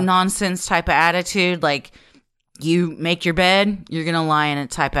of no-nonsense type of attitude. Like, you make your bed, you're going to lie in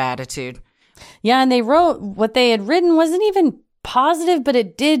it type of attitude. Yeah, and they wrote, what they had written wasn't even positive, but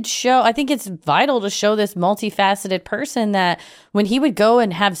it did show, I think it's vital to show this multifaceted person that when he would go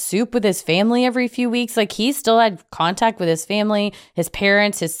and have soup with his family every few weeks, like he still had contact with his family, his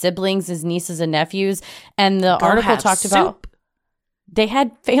parents, his siblings, his nieces and nephews. And the article talked about they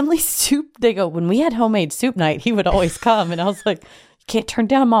had family soup. They go, when we had homemade soup night, he would always come. And I was like, you can't turn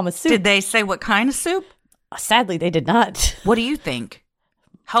down mama's soup. Did they say what kind of soup? Sadly, they did not. What do you think?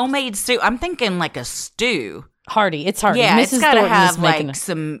 Homemade soup? I'm thinking like a stew. Hearty. It's hearty. Yeah, Mrs. it's got to Thornton have like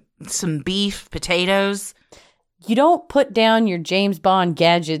some beef, potatoes. You don't put down your James Bond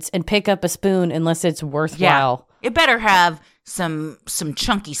gadgets and pick up a spoon unless it's worthwhile. Yeah. It better have some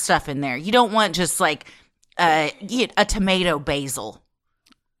chunky stuff in there. You don't want just like a tomato basil.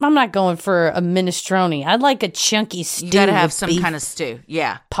 I'm not going for a minestrone. I'd like a chunky stew. You got to have some kind of stew.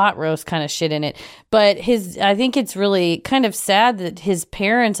 Yeah. Pot roast kind of shit in it. But I think it's really kind of sad that his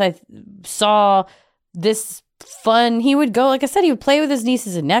parents, I saw this fun. He would go, like I said, he would play with his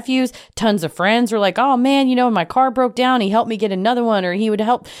nieces and nephews. Tons of friends were like, oh man, my car broke down. He helped me get another one. Or he would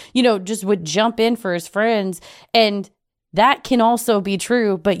help, just would jump in for his friends. And that can also be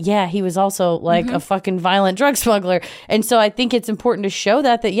true. But yeah, he was also like a fucking violent drug smuggler. And so I think it's important to show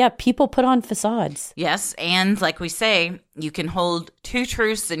that people put on facades. Yes. And like we say, you can hold 2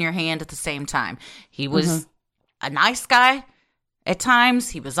 truths in your hand at the same time. He was a nice guy at times.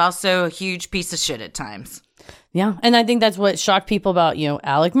 He was also a huge piece of shit at times. Yeah. And I think that's what shocked people about,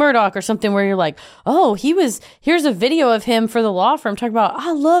 Alec Murdoch or something where you're like, oh, here's a video of him for the law firm talking about,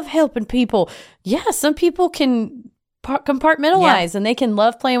 I love helping people. Yeah, some people can compartmentalize and they can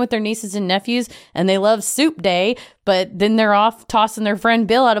love playing with their nieces and nephews and they love soup day, but then they're off tossing their friend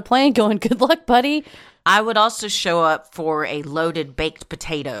Bill out of plane going, good luck, buddy. I would also show up for a loaded baked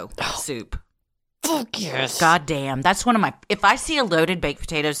potato soup. Fuck yes. God damn. That's one of my, if I see a loaded baked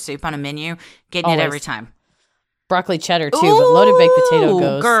potato soup on a menu, getting it every time. Broccoli cheddar too, but loaded baked potato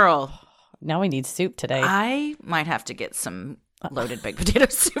goes. Girl. Now we need soup today. I might have to get some loaded baked potato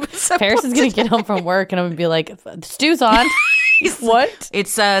soup. Paris is going to get home from work and I'm going to be like, stew's on. What?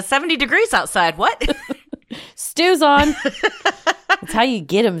 It's 70 degrees outside. What? Stew's on. It's how you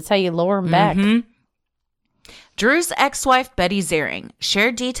get them. It's how you lower them back. Drew's ex-wife, Betty Zering,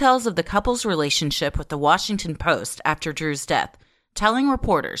 shared details of the couple's relationship with the Washington Post after Drew's death, telling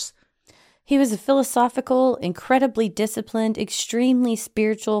reporters, he was a philosophical, incredibly disciplined, extremely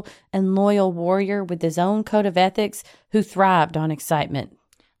spiritual, and loyal warrior with his own code of ethics who thrived on excitement.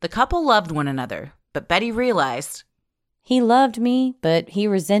 The couple loved one another, but Betty realized he loved me, but he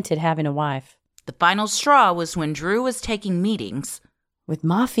resented having a wife. The final straw was when Drew was taking meetings with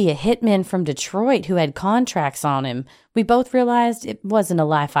mafia hitmen from Detroit who had contracts on him. We both realized it wasn't a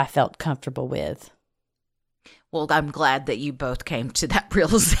life I felt comfortable with. Well, I'm glad that you both came to that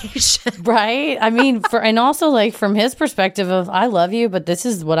realization. Right? I mean, and also like from his perspective of, I love you, but this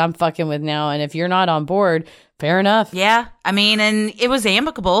is what I'm fucking with now. And if you're not on board, fair enough. Yeah. I mean, and it was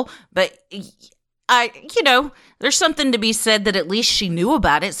amicable, but there's something to be said that at least she knew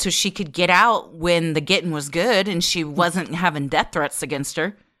about it so she could get out when the getting was good and she wasn't having death threats against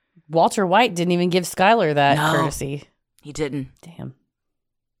her. Walter White didn't even give Skylar that courtesy. He didn't. Damn.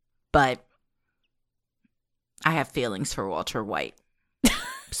 But I have feelings for Walter White.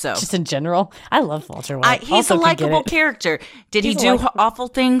 So just in general, I love Walter White. He's a likable character. Did he do awful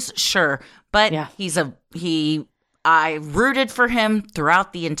things? Sure. But I rooted for him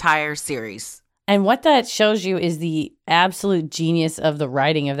throughout the entire series. And what that shows you is the absolute genius of the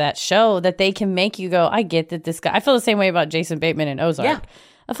writing of that show, that they can make you go, I get that this guy, I feel the same way about Jason Bateman in Ozark. Yeah.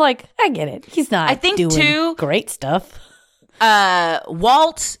 I feel like, I get it. He's not doing great stuff.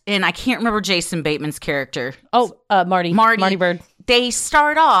 Walt, and I can't remember Jason Bateman's character. Oh, Marty Bird. They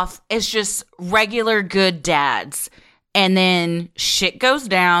start off as just regular good dads. And then shit goes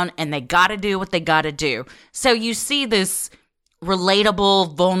down and they got to do what they got to do. So you see this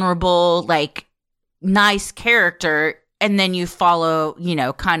relatable, vulnerable, like nice character. And then you follow,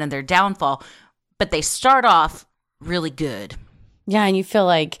 kind of their downfall. But they start off really good. Yeah. And you feel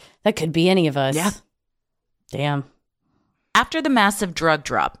like that could be any of us. Yeah. Damn. After the massive drug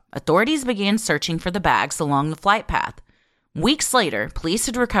drop, authorities began searching for the bags along the flight path. Weeks later, police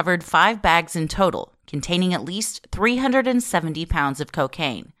had recovered 5 bags in total, containing at least 370 pounds of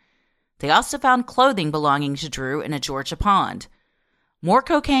cocaine. They also found clothing belonging to Drew in a Georgia pond. More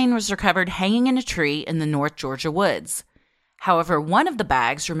cocaine was recovered hanging in a tree in the North Georgia woods. However, one of the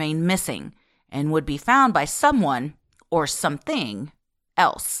bags remained missing and would be found by someone or something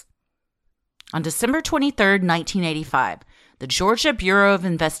else. On December 23, 1985, the Georgia Bureau of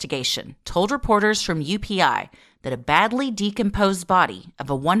Investigation told reporters from UPI that a badly decomposed body of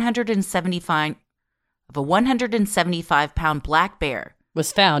a 175-pound black bear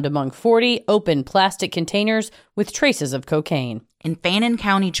was found among 40 open plastic containers with traces of cocaine in Fannin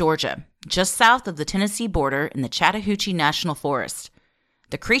County, Georgia, just south of the Tennessee border in the Chattahoochee National Forest.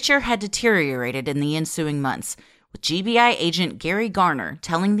 The creature had deteriorated in the ensuing months, with GBI agent Gary Garner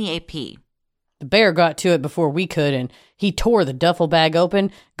telling the AP, "The bear got to it before we could, and he tore the duffel bag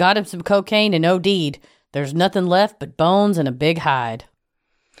open, got him some cocaine, and OD'd. There's nothing left but bones and a big hide."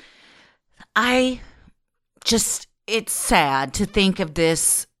 It's sad to think of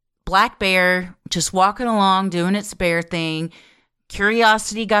this black bear just walking along, doing its bear thing.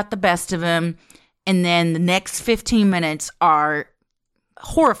 Curiosity got the best of him. And then the next 15 minutes are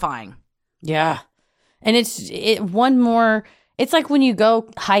horrifying. Yeah. And it's like when you go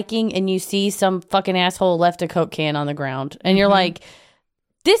hiking and you see some fucking asshole left a Coke can on the ground. And you're like,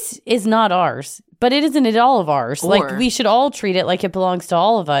 this is not ours, but it isn't at all of ours. Like, we should all treat it like it belongs to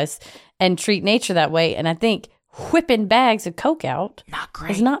all of us and treat nature that way. And I think whipping bags of Coke out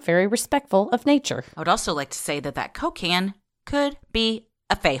is not very respectful of nature. I would also like to say that Coke can could be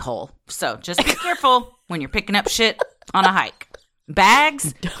a fay-hole. So just be careful when you're picking up shit on a hike.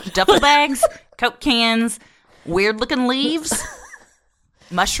 Bags, duffel bags, Coke cans, weird-looking leaves,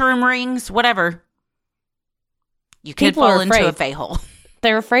 mushroom rings, whatever. You could fall into a fay-hole.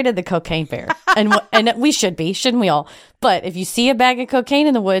 They're afraid of the cocaine bear. and we should be, shouldn't we all? But if you see a bag of cocaine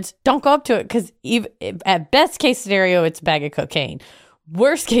in the woods, don't go up to it, because at best case scenario, it's a bag of cocaine.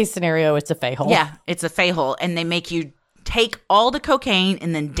 Worst case scenario, it's a fey-hole. Yeah, it's a fey-hole, and they make you take all the cocaine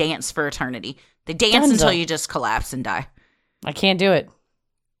and then dance for eternity. They dance until you just collapse and die. I can't do it.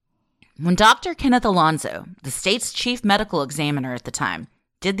 When Dr. Kenneth Alonzo, the state's chief medical examiner at the time,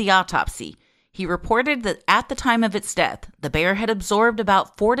 did the autopsy, he reported that at the time of its death, the bear had absorbed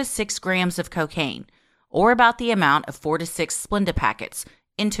about 4 to 6 grams of cocaine, or about the amount of 4 to 6 Splenda packets,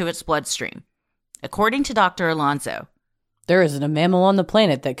 into its bloodstream. According to Dr. Alonzo, there isn't a mammal on the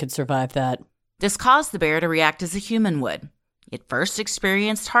planet that could survive that. This caused the bear to react as a human would. It first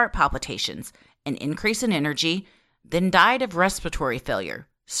experienced heart palpitations, an increase in energy, then died of respiratory failure,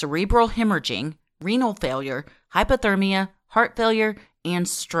 cerebral hemorrhaging, renal failure, hypothermia, heart failure, and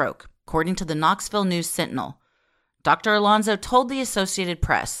stroke, according to the Knoxville News Sentinel. Dr. Alonzo told the Associated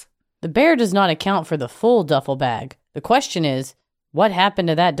Press, "The bear does not account for the full duffel bag. The question is, what happened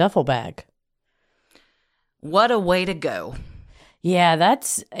to that duffel bag?" What a way to go. Yeah,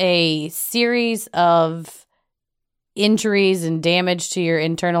 that's a series of injuries and damage to your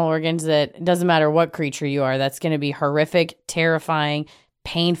internal organs that doesn't matter what creature you are. That's going to be horrific, terrifying,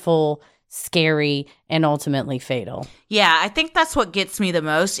 painful, scary, and ultimately fatal. Yeah, I think that's what gets me the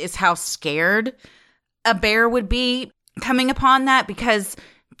most is how scared a bear would be coming upon that, because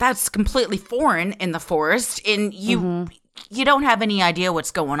that's completely foreign in the forest, and you don't have any idea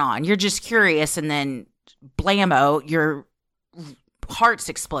what's going on. You're just curious, and then blammo, your heart's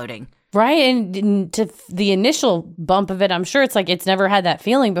exploding. Right, and to the initial bump of it, I'm sure it's like it's never had that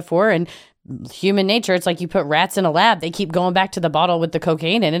feeling before, and human nature, it's like you put rats in a lab, they keep going back to the bottle with the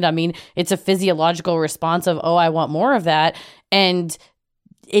cocaine in it. I mean, it's a physiological response of, oh, I want more of that, and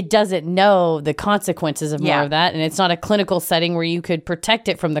it doesn't know the consequences of more of that, and it's not a clinical setting where you could protect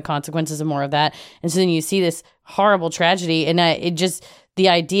it from the consequences of more of that. And so then you see this horrible tragedy, and it just, the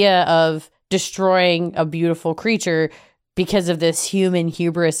idea of destroying a beautiful creature because of this human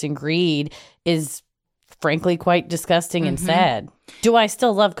hubris and greed is frankly quite disgusting and sad. Do I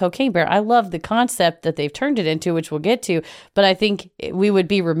still love Cocaine Bear? I love the concept that they've turned it into, which we'll get to, but I think we would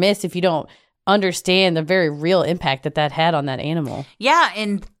be remiss if you don't understand the very real impact that had on that animal. Yeah,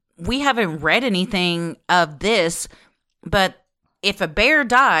 and we haven't read anything of this, but if a bear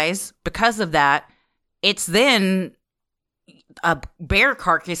dies because of that, it's then a bear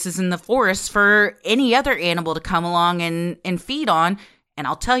carcass is in the forest for any other animal to come along and feed on. And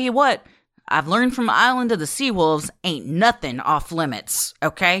I'll tell you what, I've learned from Island of the Sea Wolves, ain't nothing off limits,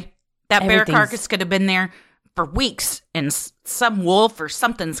 okay? That bear carcass could have been there for weeks, and some wolf or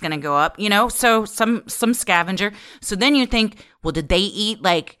something's going to go up, so some scavenger. So then you think, well, did they eat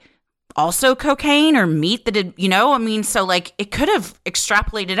like also cocaine or meat that did, so like it could have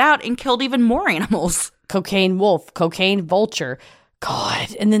extrapolated out and killed even more animals. Cocaine wolf, cocaine vulture.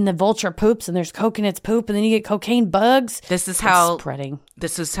 God. And then the vulture poops and there's coke in its poop, and then you get cocaine bugs. This is how spreading.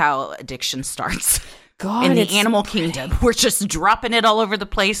 This is how addiction starts. God, in the animal kingdom. We're just dropping it all over the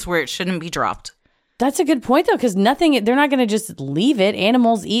place where it shouldn't be dropped. That's a good point, though, because they're not going to just leave it.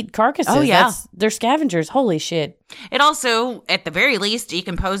 Animals eat carcasses. Oh, yeah. They're scavengers. Holy shit. It also, at the very least,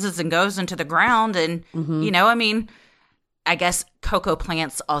 decomposes and goes into the ground. And, I guess cocoa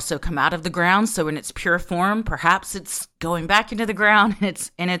plants also come out of the ground. So in its pure form, perhaps it's going back into the ground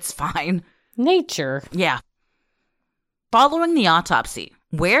and it's fine. Nature. Yeah. Following the autopsy,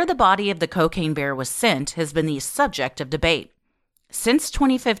 where the body of the cocaine bear was sent has been the subject of debate. Since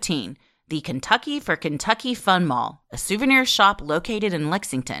 2015, the Kentucky for Kentucky Fun Mall, a souvenir shop located in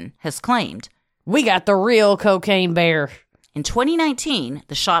Lexington, has claimed, "We got the real cocaine bear." In 2019,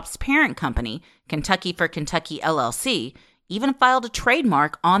 the shop's parent company, Kentucky for Kentucky LLC, even filed a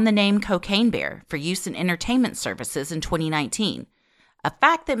trademark on the name Cocaine Bear for use in entertainment services in 2019, a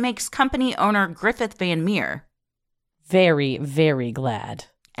fact that makes company owner Griffith Van Meer very, very glad,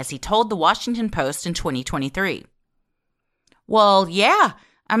 as he told the Washington Post in 2023. Well, yeah,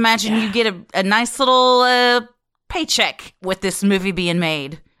 I imagine you get a nice little paycheck with this movie being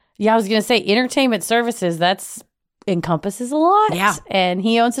made. Yeah, I was going to say entertainment services, that's encompasses a lot. Yeah. And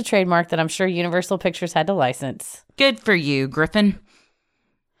he owns a trademark that I'm sure Universal Pictures had to license. Good for you, Griffin.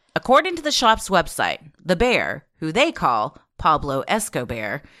 According to the shop's website, the bear, who they call Pablo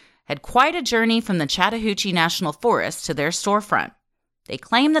Escobar, had quite a journey from the Chattahoochee National Forest to their storefront. They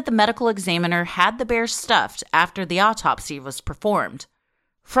claim that the medical examiner had the bear stuffed after the autopsy was performed.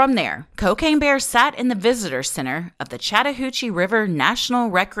 From there, Cocaine Bear sat in the visitor center of the Chattahoochee River National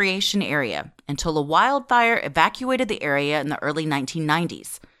Recreation Area until a wildfire evacuated the area in the early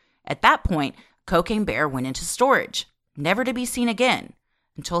 1990s. At that point, Cocaine Bear went into storage, never to be seen again,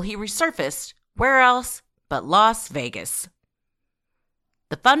 until he resurfaced Where else but Las Vegas?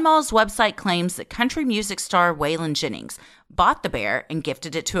 The Fun Mall's website claims that country music star Waylon Jennings bought the bear and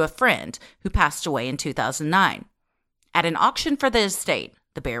gifted it to a friend who passed away in 2009. At an auction for the estate,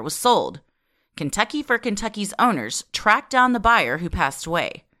 the bear was sold. Kentucky for Kentucky's owners tracked down the buyer who passed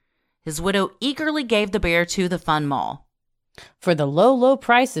away. His widow eagerly gave the bear to the Fun Mall for the low, low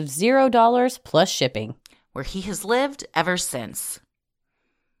price of $0 plus shipping, where he has lived ever since.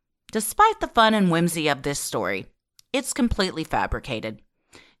 Despite the fun and whimsy of this story, it's completely fabricated.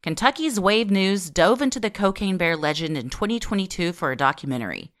 Kentucky's Wave News dove into the Cocaine Bear legend in 2022 for a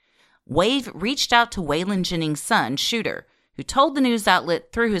documentary. Wave reached out to Waylon Jennings' son, Shooter, who told the news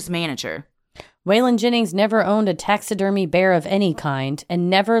outlet through his manager, Waylon Jennings never owned a taxidermy bear of any kind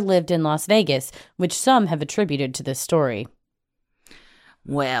and never lived in Las Vegas, which some have attributed to this story.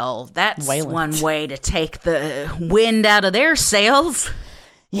 Well, that's one way to take the wind out of their sails.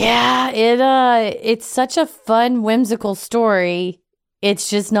 Yeah, it's such a fun, whimsical story. It's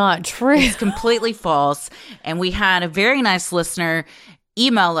just not true. It's completely false. And we had a very nice listener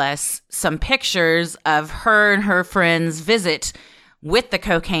email us some pictures of her and her friends' visit with the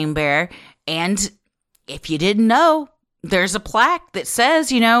Cocaine Bear. And if you didn't know, there's a plaque that says,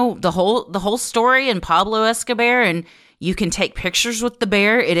 the whole story and Pablo Escobar, and you can take pictures with the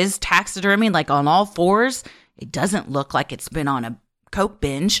bear. It is taxidermy, like on all fours. It doesn't look like it's been on a coke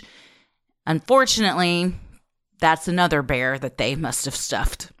binge. Unfortunately, that's another bear that they must have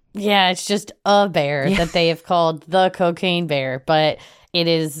stuffed. Yeah, it's just a bear that they have called the Cocaine Bear, but it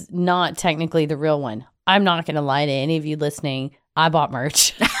is not technically the real one. I'm not going to lie to any of you listening. I bought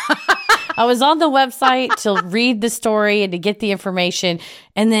merch. I was on the website to read the story and to get the information,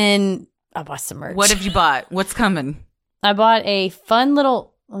 and then I bought some merch. What have you bought? What's coming? I bought a fun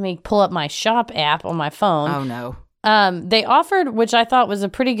little, let me pull up my shop app on my phone. Oh, no. They offered, which I thought was a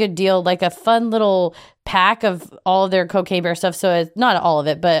pretty good deal, like a fun little pack of all of their Cocaine Bear stuff. So it's not all of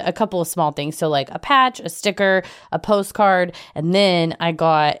it, but a couple of small things. So like a patch, a sticker, a postcard, and then I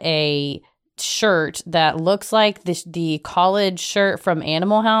got a shirt that looks like the college shirt from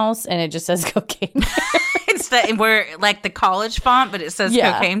Animal House, and it just says Cocaine Bear. It's where like the college font, but it says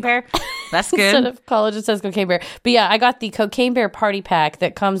Cocaine Bear. That's good. Instead of college, it says Cocaine Bear. But yeah, I got the Cocaine Bear party pack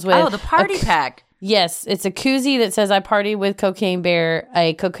that comes with the party pack. Yes, it's a koozie that says I party with Cocaine Bear,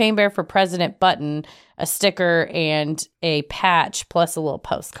 a Cocaine Bear for President button, a sticker, and a patch, plus a little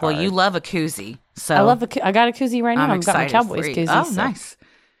postcard. Well, you love a koozie. So I got a koozie right now. I've got my Cowboys koozie. Oh, nice.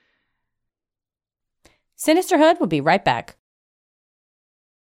 Sinisterhood will be right back.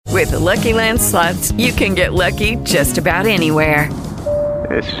 With the Lucky Land Slots, you can get lucky just about anywhere.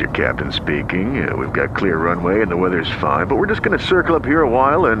 This is your captain speaking. We've got clear runway and the weather's fine, but we're just going to circle up here a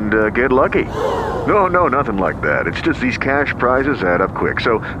while and get lucky. No, nothing like that. It's just these cash prizes add up quick.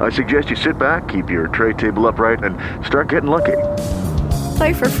 So I suggest you sit back, keep your tray table upright, and start getting lucky.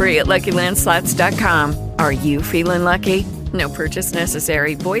 Play for free at LuckyLandSlots.com. Are you feeling lucky? No purchase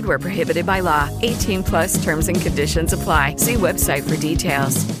necessary. Void where prohibited by law. 18 plus terms and conditions apply. See website for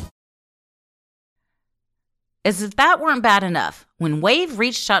details. As if that weren't bad enough, when Wave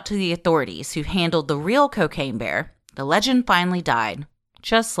reached out to the authorities who handled the real Cocaine Bear, the legend finally died,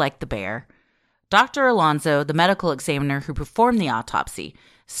 just like the bear. Dr. Alonzo, the medical examiner who performed the autopsy,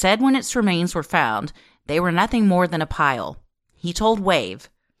 said when its remains were found, they were nothing more than a pile. He told Wave,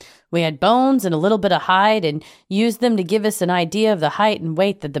 "We had bones and a little bit of hide and used them to give us an idea of the height and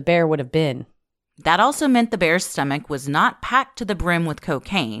weight that the bear would have been." That also meant the bear's stomach was not packed to the brim with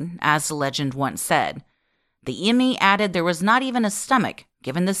cocaine, as the legend once said. The EME added there was not even a stomach,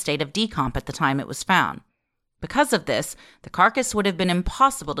 given the state of decomp at the time it was found. Because of this, the carcass would have been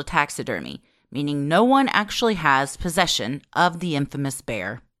impossible to taxidermy, meaning no one actually has possession of the infamous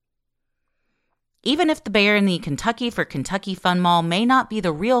bear. Even if the bear in the Kentucky for Kentucky Fun Mall may not be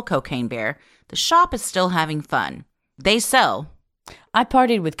the real Cocaine Bear, the shop is still having fun. They sell "I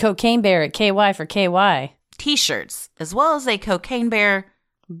partied with Cocaine Bear at KY for KY" t-shirts, as well as a Cocaine Bear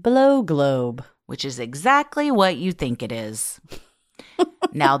blow globe, which is exactly what you think it is.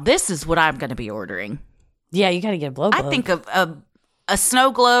 Now, this is what I'm going to be ordering. Yeah, you got to get a blow globe. I think of a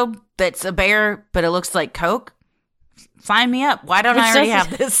snow globe that's a bear, but it looks like Coke. Sign me up. Why don't I already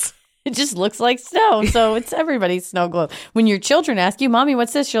have this? It just looks like snow, so it's everybody's snow globe. When your children ask you, "Mommy,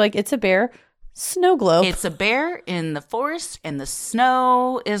 what's this?" You're like, "It's a bear snow globe." It's a bear in the forest, and the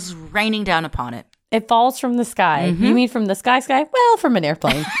snow is raining down upon it. It falls from the sky. Mm-hmm. You mean from the sky? Well, from an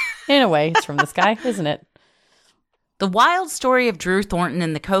airplane. In a way, it's from the sky, isn't it? The wild story of Drew Thornton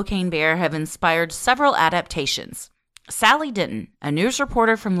and the Cocaine Bear have inspired several adaptations. Sally Denton, a news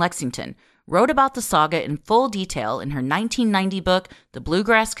reporter from Lexington, wrote about the saga in full detail in her 1990 book, The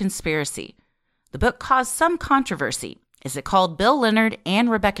Bluegrass Conspiracy. The book caused some controversy, as it called Bill Leonard and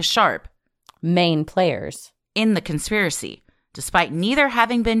Rebecca Sharp main players in the conspiracy, despite neither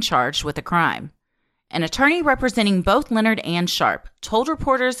having been charged with a crime. An attorney representing both Leonard and Sharp told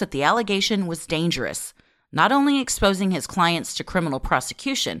reporters that the allegation was dangerous, not only exposing his clients to criminal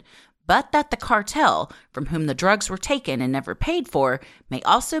prosecution, but that the cartel, from whom the drugs were taken and never paid for, may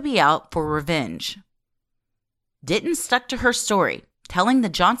also be out for revenge. Ditton stuck to her story, telling the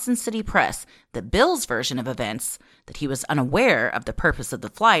Johnson City Press that Bill's version of events, that he was unaware of the purpose of the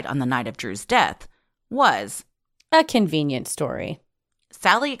flight on the night of Drew's death, was a convenient story.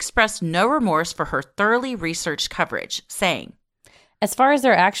 Sally expressed no remorse for her thoroughly researched coverage, saying, "As far as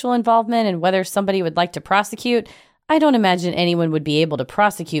their actual involvement and whether somebody would like to prosecute, I don't imagine anyone would be able to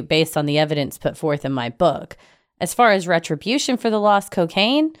prosecute based on the evidence put forth in my book. As far as retribution for the lost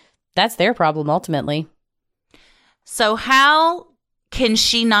cocaine, that's their problem ultimately." So how can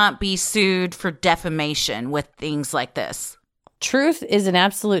she not be sued for defamation with things like this? Truth is an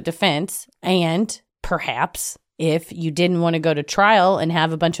absolute defense, and perhaps if you didn't want to go to trial and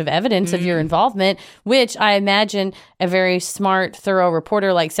have a bunch of evidence of your involvement, which I imagine a very smart, thorough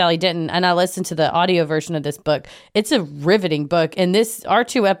reporter like Sally Denton, and I listened to the audio version of this book. It's a riveting book. And our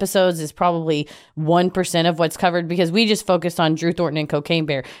 2 episodes is probably 1% of what's covered because we just focused on Drew Thornton and Cocaine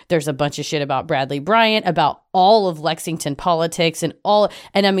Bear. There's a bunch of shit about Bradley Bryant, about all of Lexington politics and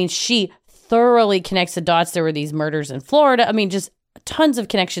I mean, she thoroughly connects the dots. There were these murders in Florida. I mean, just tons of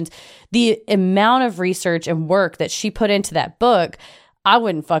connections. The amount of research and work that she put into that book, I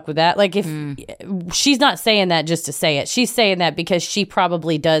wouldn't fuck with that. Like, if she's not saying that just to say it, she's saying that because she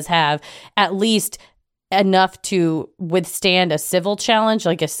probably does have at least enough to withstand a civil challenge,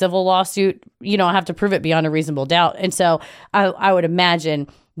 like a civil lawsuit. You don't have to prove it beyond a reasonable doubt. And so I would imagine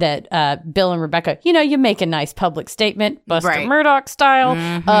that Bill and Rebecca, you make a nice public statement, Buster Murdoch style,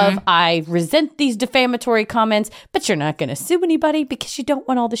 of I resent these defamatory comments, but you're not going to sue anybody because you don't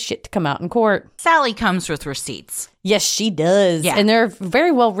want all the shit to come out in court. Sally comes with receipts. Yes, she does. Yeah. And they're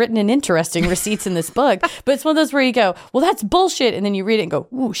very well written and interesting receipts in this book. But it's one of those where you go, well, that's bullshit. And then you read it and go,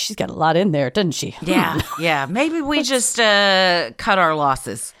 ooh, she's got a lot in there, doesn't she? Yeah. Maybe we just cut our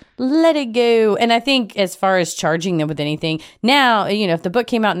losses. Let it go. And I think as far as charging them with anything, now, if the book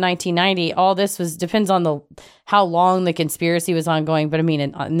came out in 1990, all this depends on how long the conspiracy was ongoing. But I mean,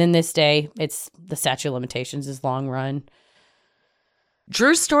 and then this day, it's the statute of limitations is long run.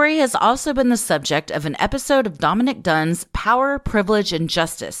 Drew's story has also been the subject of an episode of Dominic Dunn's Power, Privilege, and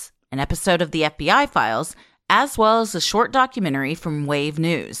Justice, an episode of the FBI Files, as well as a short documentary from Wave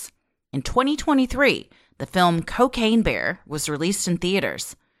News. In 2023, the film Cocaine Bear was released in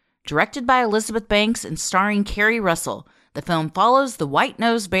theaters. Directed by Elizabeth Banks and starring Kerry Russell, the film follows the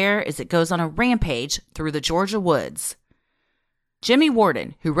white-nosed bear as it goes on a rampage through the Georgia woods. Jimmy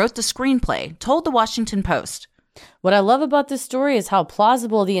Warden, who wrote the screenplay, told the Washington Post, "What I love about this story is how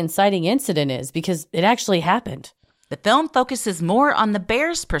plausible the inciting incident is, because it actually happened." The film focuses more on the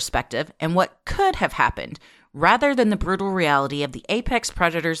bear's perspective and what could have happened, rather than the brutal reality of the apex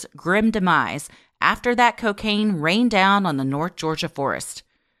predator's grim demise after that cocaine rained down on the North Georgia forest.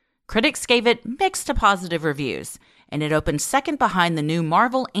 Critics gave it mixed to positive reviews, and it opened second behind the new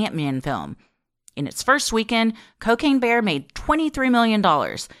Marvel Ant-Man film. In its first weekend, Cocaine Bear made $23 million,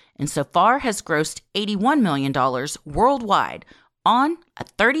 and so far has grossed $81 million worldwide on a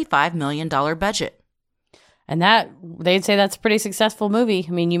 $35 million budget. And they'd say that's a pretty successful movie.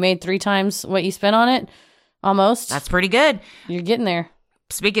 I mean, you made 3 times what you spent on it, almost. That's pretty good. You're getting there.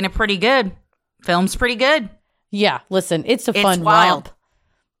 Speaking of pretty good, film's pretty good. Yeah, listen, it's fun wild. romp.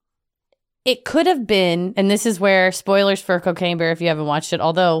 It could have been, and this is where spoilers for Cocaine Bear if you haven't watched it,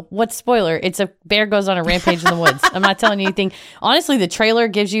 although, what's spoiler? It's a bear goes on a rampage in the woods. I'm not telling you anything. Honestly, the trailer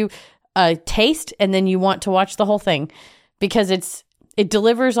gives you a taste, and then you want to watch the whole thing because it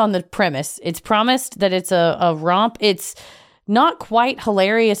delivers on the premise. It's promised that it's a romp. It's not quite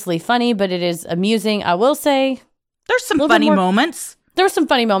hilariously funny, but it is amusing. I will say there's some funny moments. There were some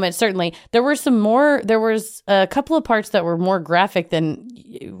funny moments, certainly. There was a couple of parts that were more graphic than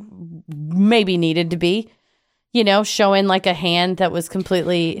maybe needed to be, showing like a hand that was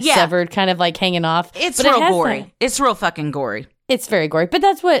completely severed, kind of like hanging off. It's real gory. It's real fucking gory. It's very gory. But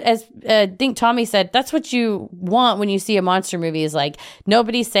that's what, as I think Tommy said, that's what you want when you see a monster movie is like,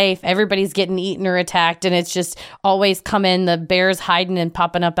 nobody's safe, everybody's getting eaten or attacked, and it's just always coming, the bear's hiding and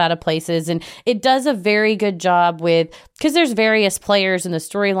popping up out of places. And it does a very good job because there's various players in the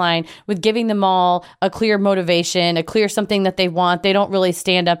storyline, with giving them all a clear motivation, a clear something that they want. They don't really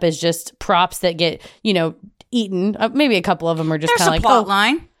stand up as just props that get, eaten. Maybe a couple of them are just kind of like, plot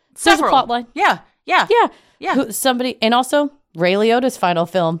line. There's a plot line. Yeah. Somebody, and also, Ray Liotta's final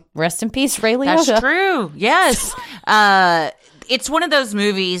film. Rest in peace, Ray Liotta. That's true. Yes. It's one of those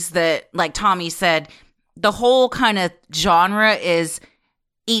movies that, like Tommy said, the whole kind of genre is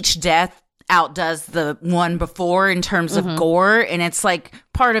each death outdoes the one before in terms of gore. And it's like,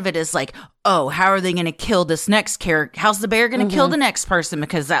 part of it is like, oh, how are they going to kill this next character? How's the bear going to kill the next person?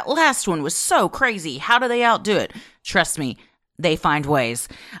 Because that last one was so crazy. How do they outdo it? Trust me, they find ways.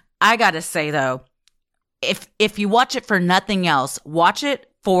 I got to say, though, if you watch it for nothing else, watch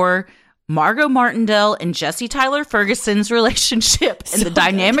it for Margot Martindale and Jesse Tyler Ferguson's relationship and the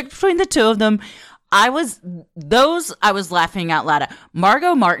dynamic between the two of them. I was laughing out loud at.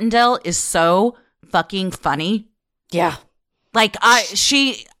 Margot Martindale is so fucking funny. Yeah. Like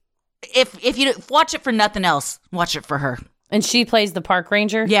if you watch it for nothing else, watch it for her. And she plays the park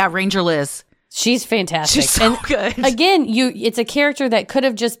ranger? Yeah, Ranger Liz. She's fantastic. She's so good. Again, it's a character that could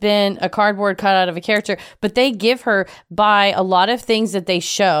have just been a cardboard cutout of a character, but they give her by a lot of things that they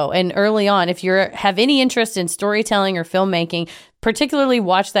show. And early on, if you have any interest in storytelling or filmmaking, particularly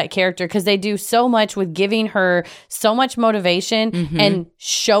watch that character, because they do so much with giving her so much motivation and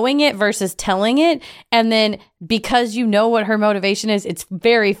showing it versus telling it. And then because you know what her motivation is, it's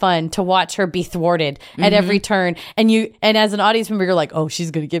very fun to watch her be thwarted at every turn. And as an audience member, you're like, oh, she's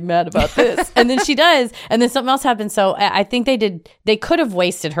going to get mad about this. And then she does. And then something else happens. So I think they could have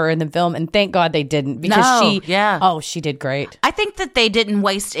wasted her in the film. And thank God they didn't, because she did great. I think that they didn't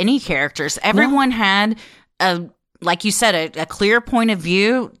waste any characters. Everyone had like you said, a clear point of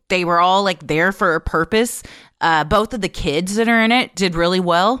view. They were all like there for a purpose. Both of the kids that are in it did really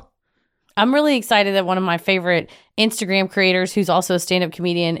well. I'm really excited that one of my favorite Instagram creators, who's also a stand-up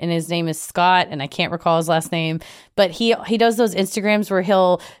comedian, and his name is Scott, and I can't recall his last name, but he does those Instagrams where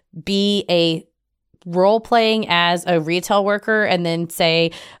he'll be a role playing as a retail worker and then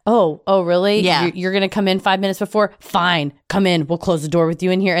say, oh, really? Yeah. You're going to come in 5 minutes before? Fine, come in. We'll close the door with you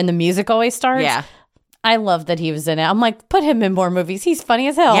in here. And the music always starts. Yeah. I love that he was in it. I'm like, put him in more movies. He's funny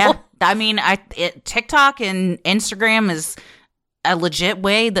as hell. Yeah. I mean, TikTok and Instagram is a legit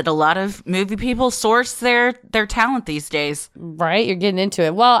way that a lot of movie people source their talent these days. Right? You're getting into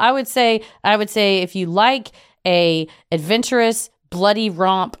it. Well, I would say if you like a adventurous, bloody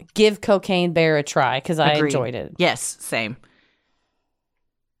romp, give Cocaine Bear a try, because I enjoyed it. Yes, same.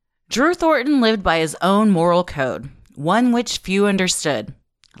 Drew Thornton lived by his own moral code, one which few understood.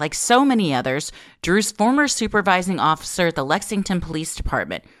 Like so many others, Drew's former supervising officer at the Lexington Police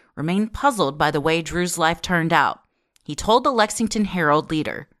Department remained puzzled by the way Drew's life turned out. He told the Lexington Herald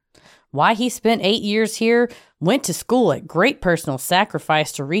leader, why he spent 8 years here, went to school at great personal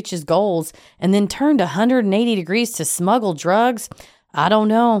sacrifice to reach his goals, and then turned 180 degrees to smuggle drugs. I don't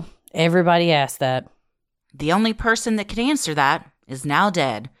know. Everybody asked that. The only person that could answer that is now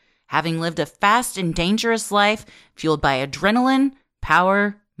dead, having lived a fast and dangerous life fueled by adrenaline,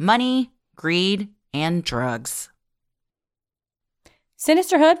 power, money, greed, and drugs.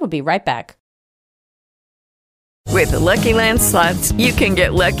 Sinister Hood will be right back. With the Lucky Land Slots, you can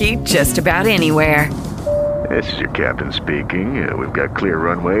get lucky just about anywhere. This is your captain speaking. We've got clear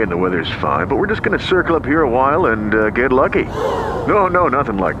runway and the weather's fine, but we're just going to circle up here a while and get lucky. No,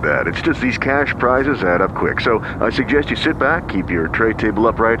 nothing like that. It's just these cash prizes add up quick. So I suggest you sit back, keep your tray table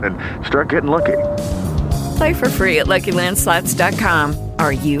upright, and start getting lucky. Play for free at LuckyLandSlots.com.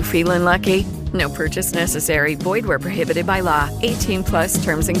 Are you feeling lucky? No purchase necessary. Void where prohibited by law. 18+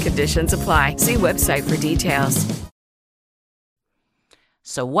 terms and conditions apply. See website for details.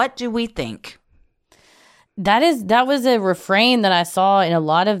 So what do we think? That was a refrain that I saw in a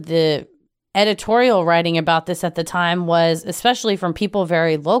lot of the editorial writing about this at the time, was especially from people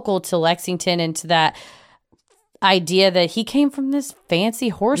very local to Lexington and to that idea that he came from this fancy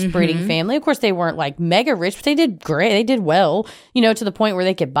horse breeding family. Of course, they weren't like mega rich, but they did great. They did well, to the point where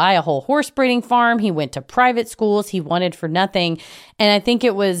they could buy a whole horse breeding farm. He went to private schools. He wanted for nothing. And I think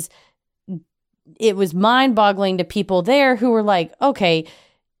it was mind boggling to people there who were like, okay,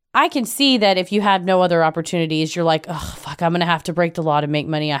 I can see that if you have no other opportunities, you're like, oh, fuck, I'm going to have to break the law to make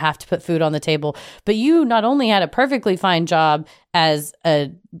money. I have to put food on the table. But you not only had a perfectly fine job as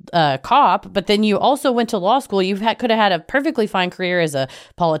a cop, but then you also went to law school. You could have had a perfectly fine career as a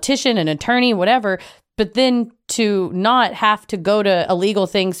politician, an attorney, whatever. But then to not have to go to illegal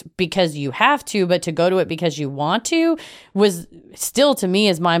things because you have to, but to go to it because you want to, was still, to me,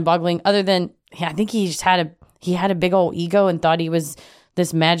 is mind boggling. Other than, I think he had a big old ego and thought he was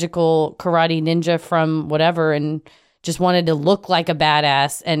this magical karate ninja from whatever, and just wanted to look like a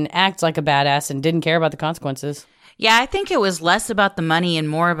badass and act like a badass and didn't care about the consequences. Yeah, I think it was less about the money and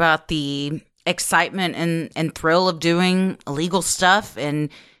more about the excitement and thrill of doing illegal stuff and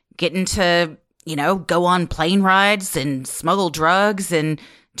getting to go on plane rides and smuggle drugs and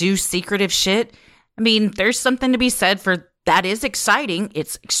do secretive shit. I mean, there's something to be said for that is exciting.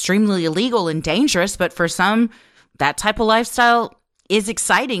 It's extremely illegal and dangerous, but for some, that type of lifestyle is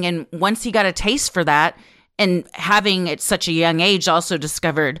exciting. And once he got a taste for that, and having at such a young age also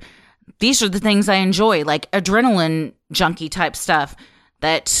discovered these are the things I enjoy, like adrenaline junkie type stuff,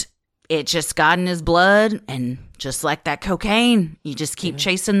 that it just got in his blood. And just like that cocaine, you just keep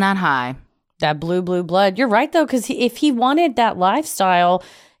chasing that high. That blue blood. You're right, though, because if he wanted that lifestyle,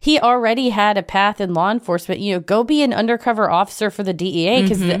 he already had a path in law enforcement. Go be an undercover officer for the DEA,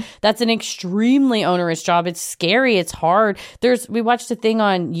 because that's an extremely onerous job. It's scary. It's hard. We watched a thing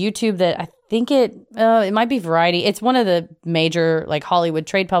on YouTube that I think it might be Variety. It's one of the major Hollywood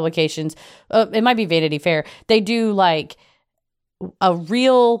trade publications. It might be Vanity Fair. They do a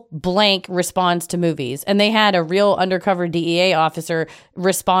real blank response to movies, and they had a real undercover DEA officer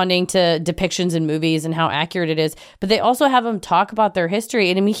responding to depictions in movies and how accurate it is. But they also have him talk about their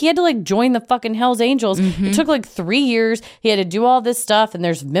history, and I mean, he had to join the fucking Hells Angels. It took 3 years. He had to do all this stuff, and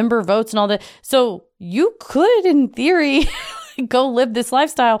there's member votes and all that. So you could, in theory, go live this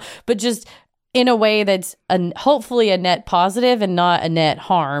lifestyle, but just in a way that's hopefully a net positive and not a net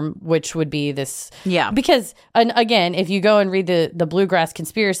harm, which would be this. Yeah. Because, again, if you go and read the Bluegrass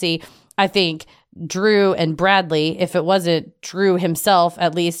Conspiracy, I think Drew and Bradley, if it wasn't Drew himself,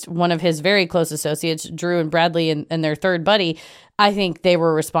 at least one of his very close associates, Drew and Bradley and their third buddy, I think they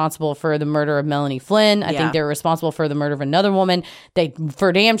were responsible for the murder of Melanie Flynn. I think they were responsible for the murder of another woman. They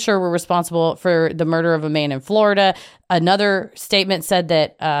for damn sure were responsible for the murder of a man in Florida. Another statement said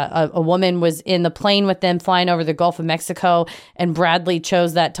that a woman was in the plane with them flying over the Gulf of Mexico, and Bradley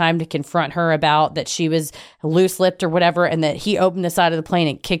chose that time to confront her about that she was loose-lipped or whatever, and that he opened the side of the plane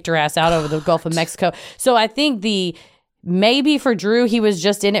and kicked her ass out over the Gulf of Mexico. So I think maybe for Drew, he was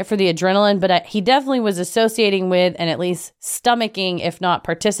just in it for the adrenaline, but he definitely was associating with and at least stomaching, if not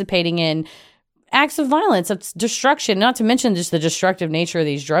participating in, acts of violence, of destruction, not to mention just the destructive nature of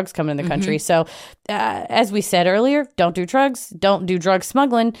these drugs coming in the country. So as we said earlier, don't do drugs, don't do drug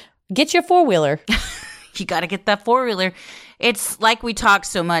smuggling, get you a four-wheeler. You got to get that four-wheeler. It's like we talk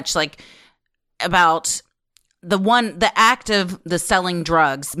so much about the act of the selling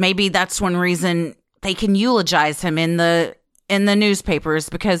drugs. Maybe that's one reason they can eulogize him in the newspapers,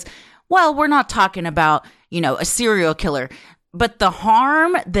 because, well, we're not talking about, a serial killer, but the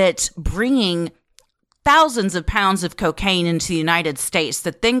harm that bringing thousands of pounds of cocaine into the United States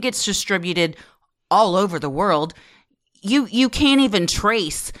that then gets distributed all over the world, you can't even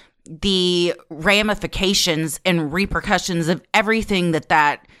trace the ramifications and repercussions of everything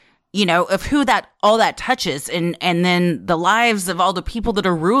that of who all that touches, and then the lives of all the people that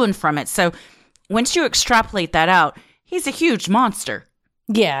are ruined from it. So once you extrapolate that out, he's a huge monster.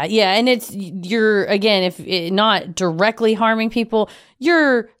 Yeah. And you're, again, if it not directly harming people,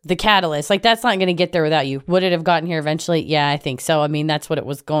 you're the catalyst. That's not going to get there without you. Would it have gotten here eventually? Yeah, I think so. I mean, that's what it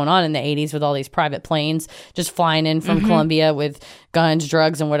was going on in the 80s with all these private planes just flying in from Colombia with guns,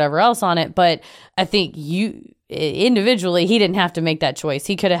 drugs, and whatever else on it. But I think individually, he didn't have to make that choice.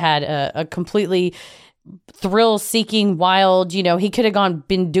 He could have had a completely thrill-seeking, wild, he could have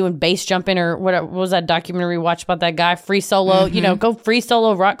been doing base jumping, or what was that documentary we watched about that guy, free solo, go free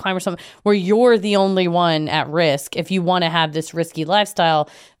solo rock climb or something, where you're the only one at risk if you want to have this risky lifestyle.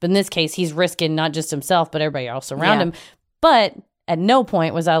 But in this case, he's risking not just himself, but everybody else around him. But at no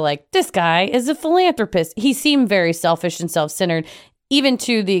point was I like, this guy is a philanthropist. He seemed very selfish and self-centered. Even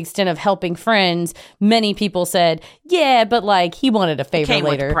to the extent of helping friends, many people said, yeah, but he wanted a favor came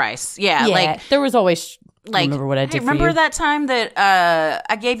later. With price. Yeah. There was always, remember what I did for you. Remember that time that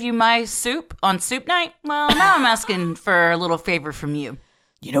I gave you my soup on soup night? Well, now I'm asking for a little favor from you.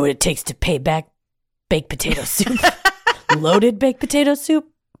 You know what it takes to pay back baked potato soup? Loaded baked potato soup?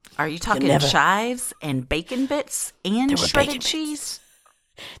 Are you talking chives and bacon bits and shredded cheese?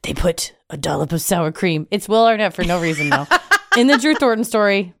 They put a dollop of sour cream. It's Will Arnett for no reason, though. In the Drew Thornton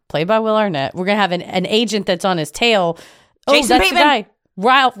story, played by Will Arnett, we're going to have an agent that's on his tail. Jason that's Bateman.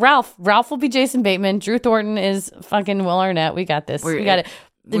 The guy. Ralph will be Jason Bateman. Drew Thornton is fucking Will Arnett. We got this. We got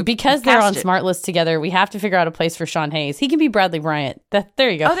it. Because they're on Smart List together, we have to figure out a place for Sean Hayes. He can be Bradley Bryant. There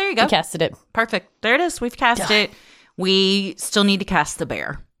you go. Oh, there you go. We casted it. Perfect. There it is. We've cast it. We still need to cast the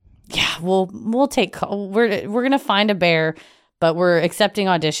bear. Yeah, we'll take. We're gonna find a bear, but we're accepting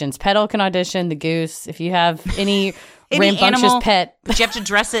auditions. Petal can audition. The goose. If you have any rambunctious animal, pet, but you have to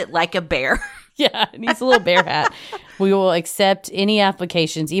dress it like a bear. Yeah, it needs a little bear hat. We will accept any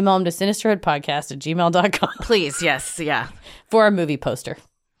applications. Email them to sinisterhoodpodcast@gmail.com. Please, yes, yeah. For our movie poster.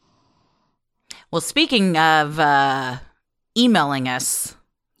 Well, speaking of emailing us,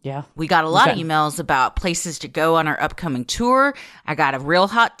 Yeah. We got a lot of emails about places to go on our upcoming tour. I got a real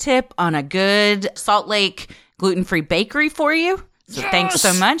hot tip on a good Salt Lake gluten-free bakery for you. So thanks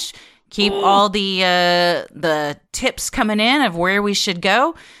so much. Keep all the tips coming in of where we should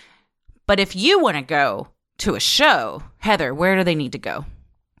go. But if you want to go to a show, Heather, where do they need to go?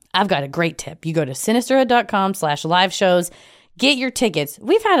 I've got a great tip. You go to sinisterhood.com/live shows. Get your tickets.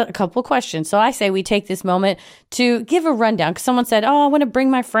 We've had a couple questions, so I say we take this moment to give a rundown. Because someone said, "Oh, I want to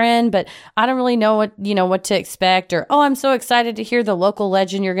bring my friend, but I don't really know what to expect," or "Oh, I'm so excited to hear the local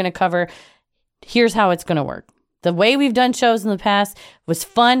legend you're going to cover." Here's how it's going to work. The way we've done shows in the past was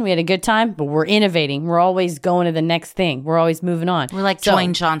fun. We had a good time, but we're innovating. We're always going to the next thing. We're always moving on. We're like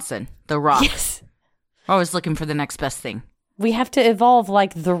Dwayne Johnson, The Rock. Yes. We're always looking for the next best thing. We have to evolve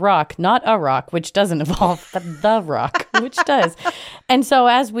like The Rock, not a rock, which doesn't evolve, but The Rock, which does. And so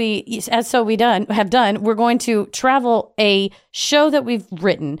as we have done, we're going to travel a show that we've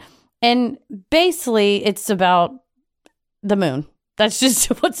written. And basically it's about the moon. That's just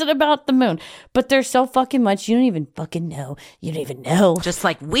what's it about, the moon. But there's so fucking much you don't even fucking know. You don't even know. Just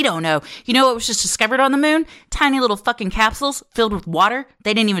like we don't know. You know what was just discovered on the moon? Tiny little fucking capsules filled with water.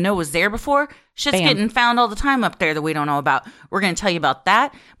 They didn't even know was there before. Shit's getting found all the time up there that we don't know about. We're going to tell you about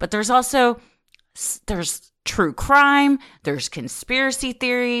that. But there's true crime. There's conspiracy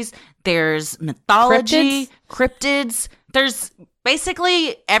theories. There's mythology. Cryptids. There's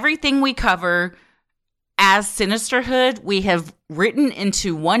basically everything we cover. As Sinisterhood, we have written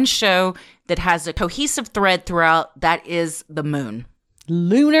into one show that has a cohesive thread throughout. That is the moon.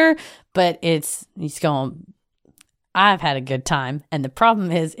 Lunar, but it's going. I've had a good time. And the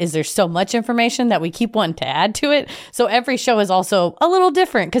problem is there's so much information that we keep wanting to add to it. So every show is also a little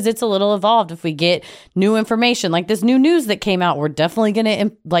different because it's a little evolved. If we get new information, like this new news that came out, we're definitely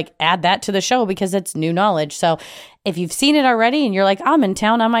going to add that to the show because it's new knowledge. So if you've seen it already and you're like, I'm in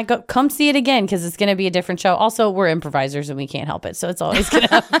town, I might come see it again because it's going to be a different show. Also, we're improvisers and we can't help it. So it's always going to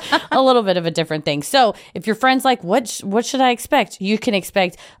have a little bit of a different thing. So if your friend's like, what should I expect? You can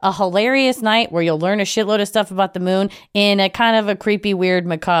expect a hilarious night where you'll learn a shitload of stuff about the moon in a kind of a creepy, weird,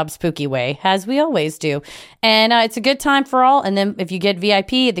 macabre, spooky way, as we always do. And it's a good time for all. And then if you get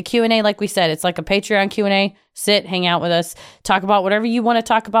VIP, the Q&A, like we said, it's like a Patreon Q&A. Sit, hang out with us, talk about whatever you want to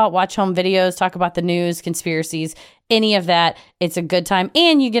talk about, watch home videos, talk about the news, conspiracies, any of that. It's a good time.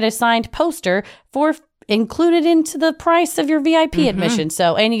 And you get a signed poster for included into the price of your VIP admission.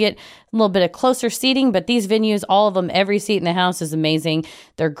 So, and you get a little bit of closer seating, but these venues, all of them, every seat in the house is amazing.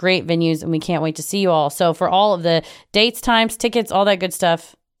 They're great venues and we can't wait to see you all. So for all of the dates, times, tickets, all that good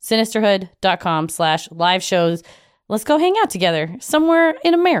stuff, sinisterhood.com/live shows. Let's go hang out together somewhere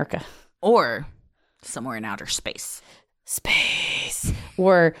in America. Or somewhere in outer space.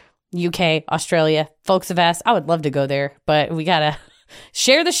 Or UK, Australia. Folks have asked. I would love to go there, but we got to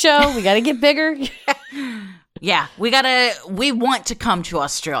share the show. We got to get bigger. Yeah, we want to come to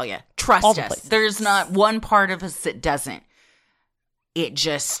Australia. Trust us. Places. There's not one part of us that doesn't. It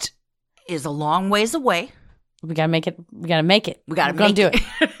just is a long ways away. We got to make it. We got to make it. We're going to do it.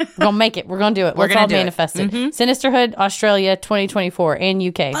 We're going to make it. We're going to do it. Let's all manifest it. Sinisterhood, Australia, 2024, and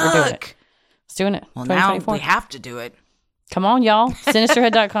UK. We're doing it. Let's doing it. Well, now we have to do it. Come on, y'all.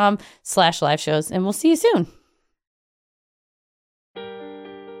 Sinisterhood.com/live shows, and we'll see you soon.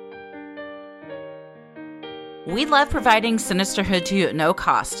 We love providing Sinisterhood to you at no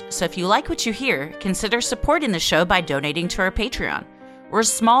cost, so if you like what you hear, consider supporting the show by donating to our Patreon. We're a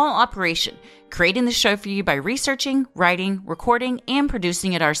small operation, creating the show for you by researching, writing, recording, and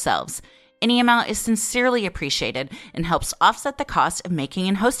producing it ourselves. Any amount is sincerely appreciated and helps offset the cost of making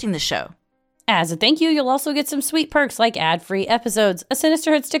and hosting the show. As a thank you, you'll also get some sweet perks like ad-free episodes, a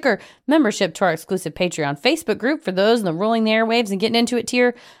Sinisterhood sticker, membership to our exclusive Patreon Facebook group for those in the Rolling the Airwaves and Getting Into It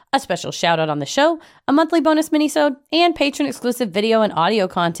tier, a special shout-out on the show, a monthly bonus minisode, and patron-exclusive video and audio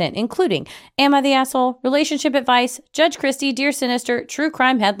content, including Am I the Asshole?, Relationship Advice, Judge Christie, Dear Sinister, True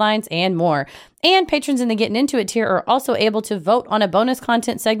Crime Headlines, and more. And patrons in the Getting Into It tier are also able to vote on a bonus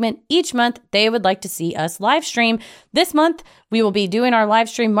content segment each month they would like to see us live stream. This month, we will be doing our live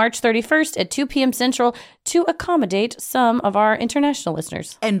stream March 31st at 2 p.m. Central to accommodate some of our international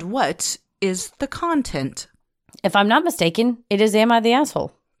listeners. And what is the content? If I'm not mistaken, it is Am I the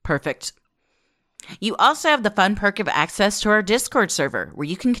Asshole? Perfect. You also have the fun perk of access to our Discord server, where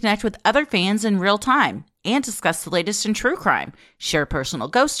you can connect with other fans in real time and discuss the latest in true crime, share personal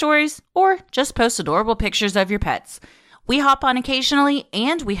ghost stories, or just post adorable pictures of your pets. We hop on occasionally,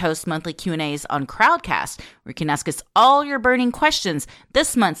 and we host monthly Q&As on Crowdcast, where you can ask us all your burning questions.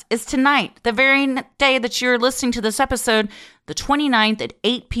 This month's is tonight, the very day that you're listening to this episode, the 29th at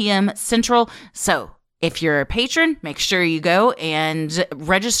 8 p.m. Central. So If you're a patron, make sure you go and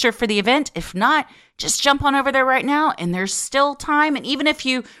register for the event. If not, just jump on over there right now, and there's still time. And even if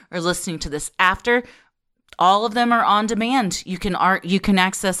you are listening to this after, all of them are on demand. You can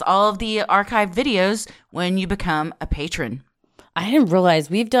access all of the archived videos when you become a patron. I didn't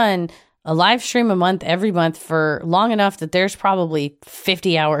realize we've done a live stream a month every month for long enough that there's probably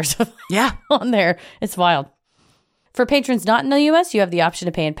 50 hours on there. It's wild. For patrons not in the U.S., you have the option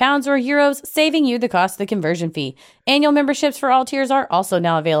to pay in pounds or euros, saving you the cost of the conversion fee. Annual memberships for all tiers are also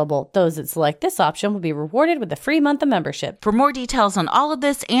now available. Those that select this option will be rewarded with a free month of membership. For more details on all of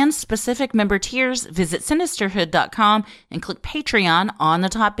this and specific member tiers, visit sinisterhood.com and click Patreon on the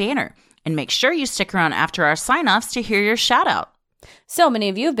top banner. And make sure you stick around after our sign-offs to hear your shout-out. So many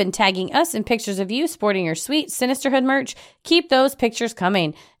of you have been tagging us in pictures of you sporting your sweet Sinisterhood merch. Keep those pictures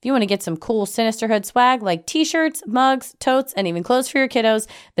coming. If you want to get some cool Sinisterhood swag like t-shirts, mugs, totes, and even clothes for your kiddos,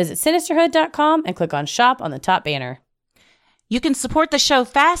 visit sinisterhood.com and click on shop on the top banner. You can support the show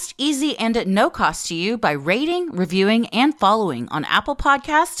fast, easy, and at no cost to you by rating, reviewing, and following on Apple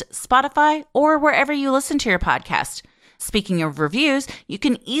Podcasts, Spotify, or wherever you listen to your podcast. Speaking of reviews, you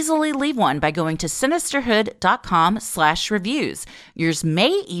can easily leave one by going to sinisterhood.com/reviews. Yours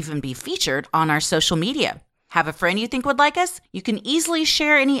may even be featured on our social media. Have a friend you think would like us? You can easily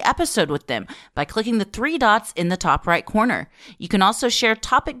share any episode with them by clicking the 3 dots in the top right corner. You can also share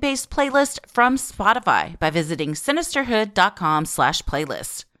topic-based playlists from Spotify by visiting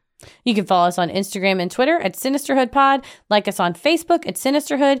sinisterhood.com/playlist. You can follow us on Instagram and Twitter at SinisterhoodPod, like us on Facebook at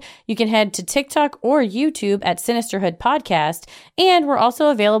Sinisterhood. You can head to TikTok or YouTube at Sinisterhood Podcast. And we're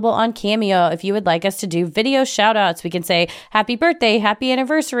also available on Cameo if you would like us to do video shout-outs. We can say, happy birthday, happy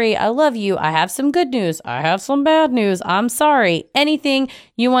anniversary, I love you, I have some good news, I have some bad news, I'm sorry. Anything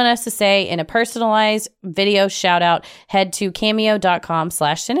you want us to say in a personalized video shout-out, head to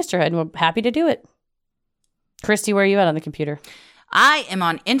cameo.com/Sinisterhood, and we're happy to do it. Christy, where are you at on the computer? I am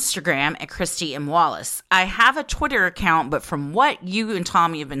on Instagram at Christy M. Wallace. I have a Twitter account, but from what you and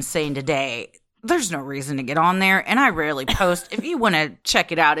Tommy have been saying today, there's no reason to get on there, and I rarely post. If you want to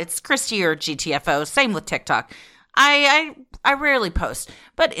check it out, it's Christy or GTFO. Same with TikTok. I rarely post,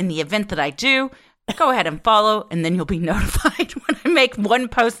 but in the event that I do, go ahead and follow, and then you'll be notified when I make one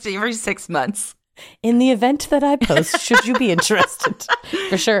post every 6 months. In the event that I post, should you be interested?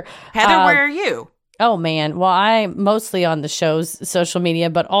 For sure. Heather, where are you? Oh, man. Well, I'm mostly on the show's social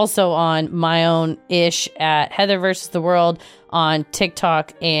media, but also on my own ish at Heather versus the World on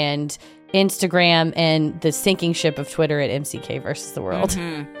TikTok and Instagram, and the sinking ship of Twitter at MCK versus the World.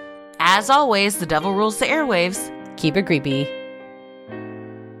 Mm-hmm. As always, the devil rules the airwaves. Keep it creepy.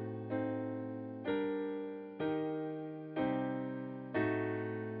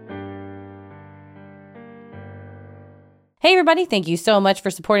 Hey, everybody. Thank you so much for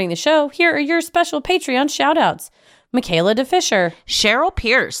supporting the show. Here are your special Patreon shout-outs. Michaela DeFisher. Cheryl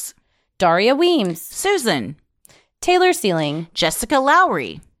Pierce. Daria Weems. Susan. Taylor Sealing. Jessica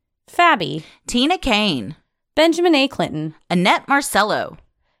Lowry. Fabi. Tina Kane. Benjamin A. Clinton. Annette Marcello.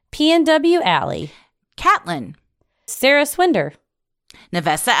 PNW Alley. Catlin. Sarah Swinder.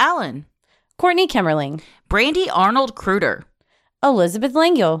 Nevessa Allen. Courtney Kemmerling. Brandy Arnold Kruder. Elizabeth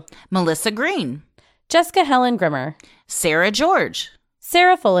Langill. Melissa Green. Jessica Helen Grimmer. Sarah George.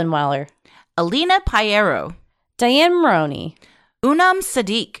 Sarah Fullenweiler. Alina Piero. Diane Maroney. Unam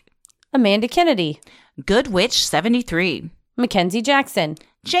Sadiq. Amanda Kennedy. Good Witch 73. Mackenzie Jackson.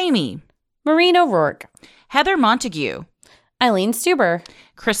 Jamie. Maureen O'Rourke. Heather Montague. Eileen Stuber.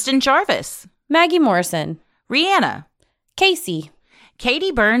 Kristen Jarvis. Maggie Morrison. Rihanna. Casey.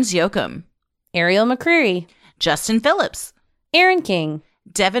 Katie Burns Yoakum. Ariel McCreary. Justin Phillips. Aaron King.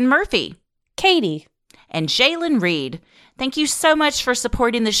 Devin Murphy. Katie. And Jalen Reed. Thank you so much for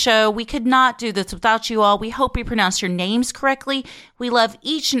supporting the show. We could not do this without you all. We hope we pronounce your names correctly. We love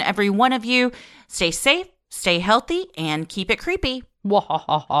each and every one of you. Stay safe, stay healthy, and keep it creepy.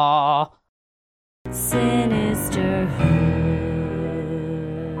 Wahahaha. Sinister.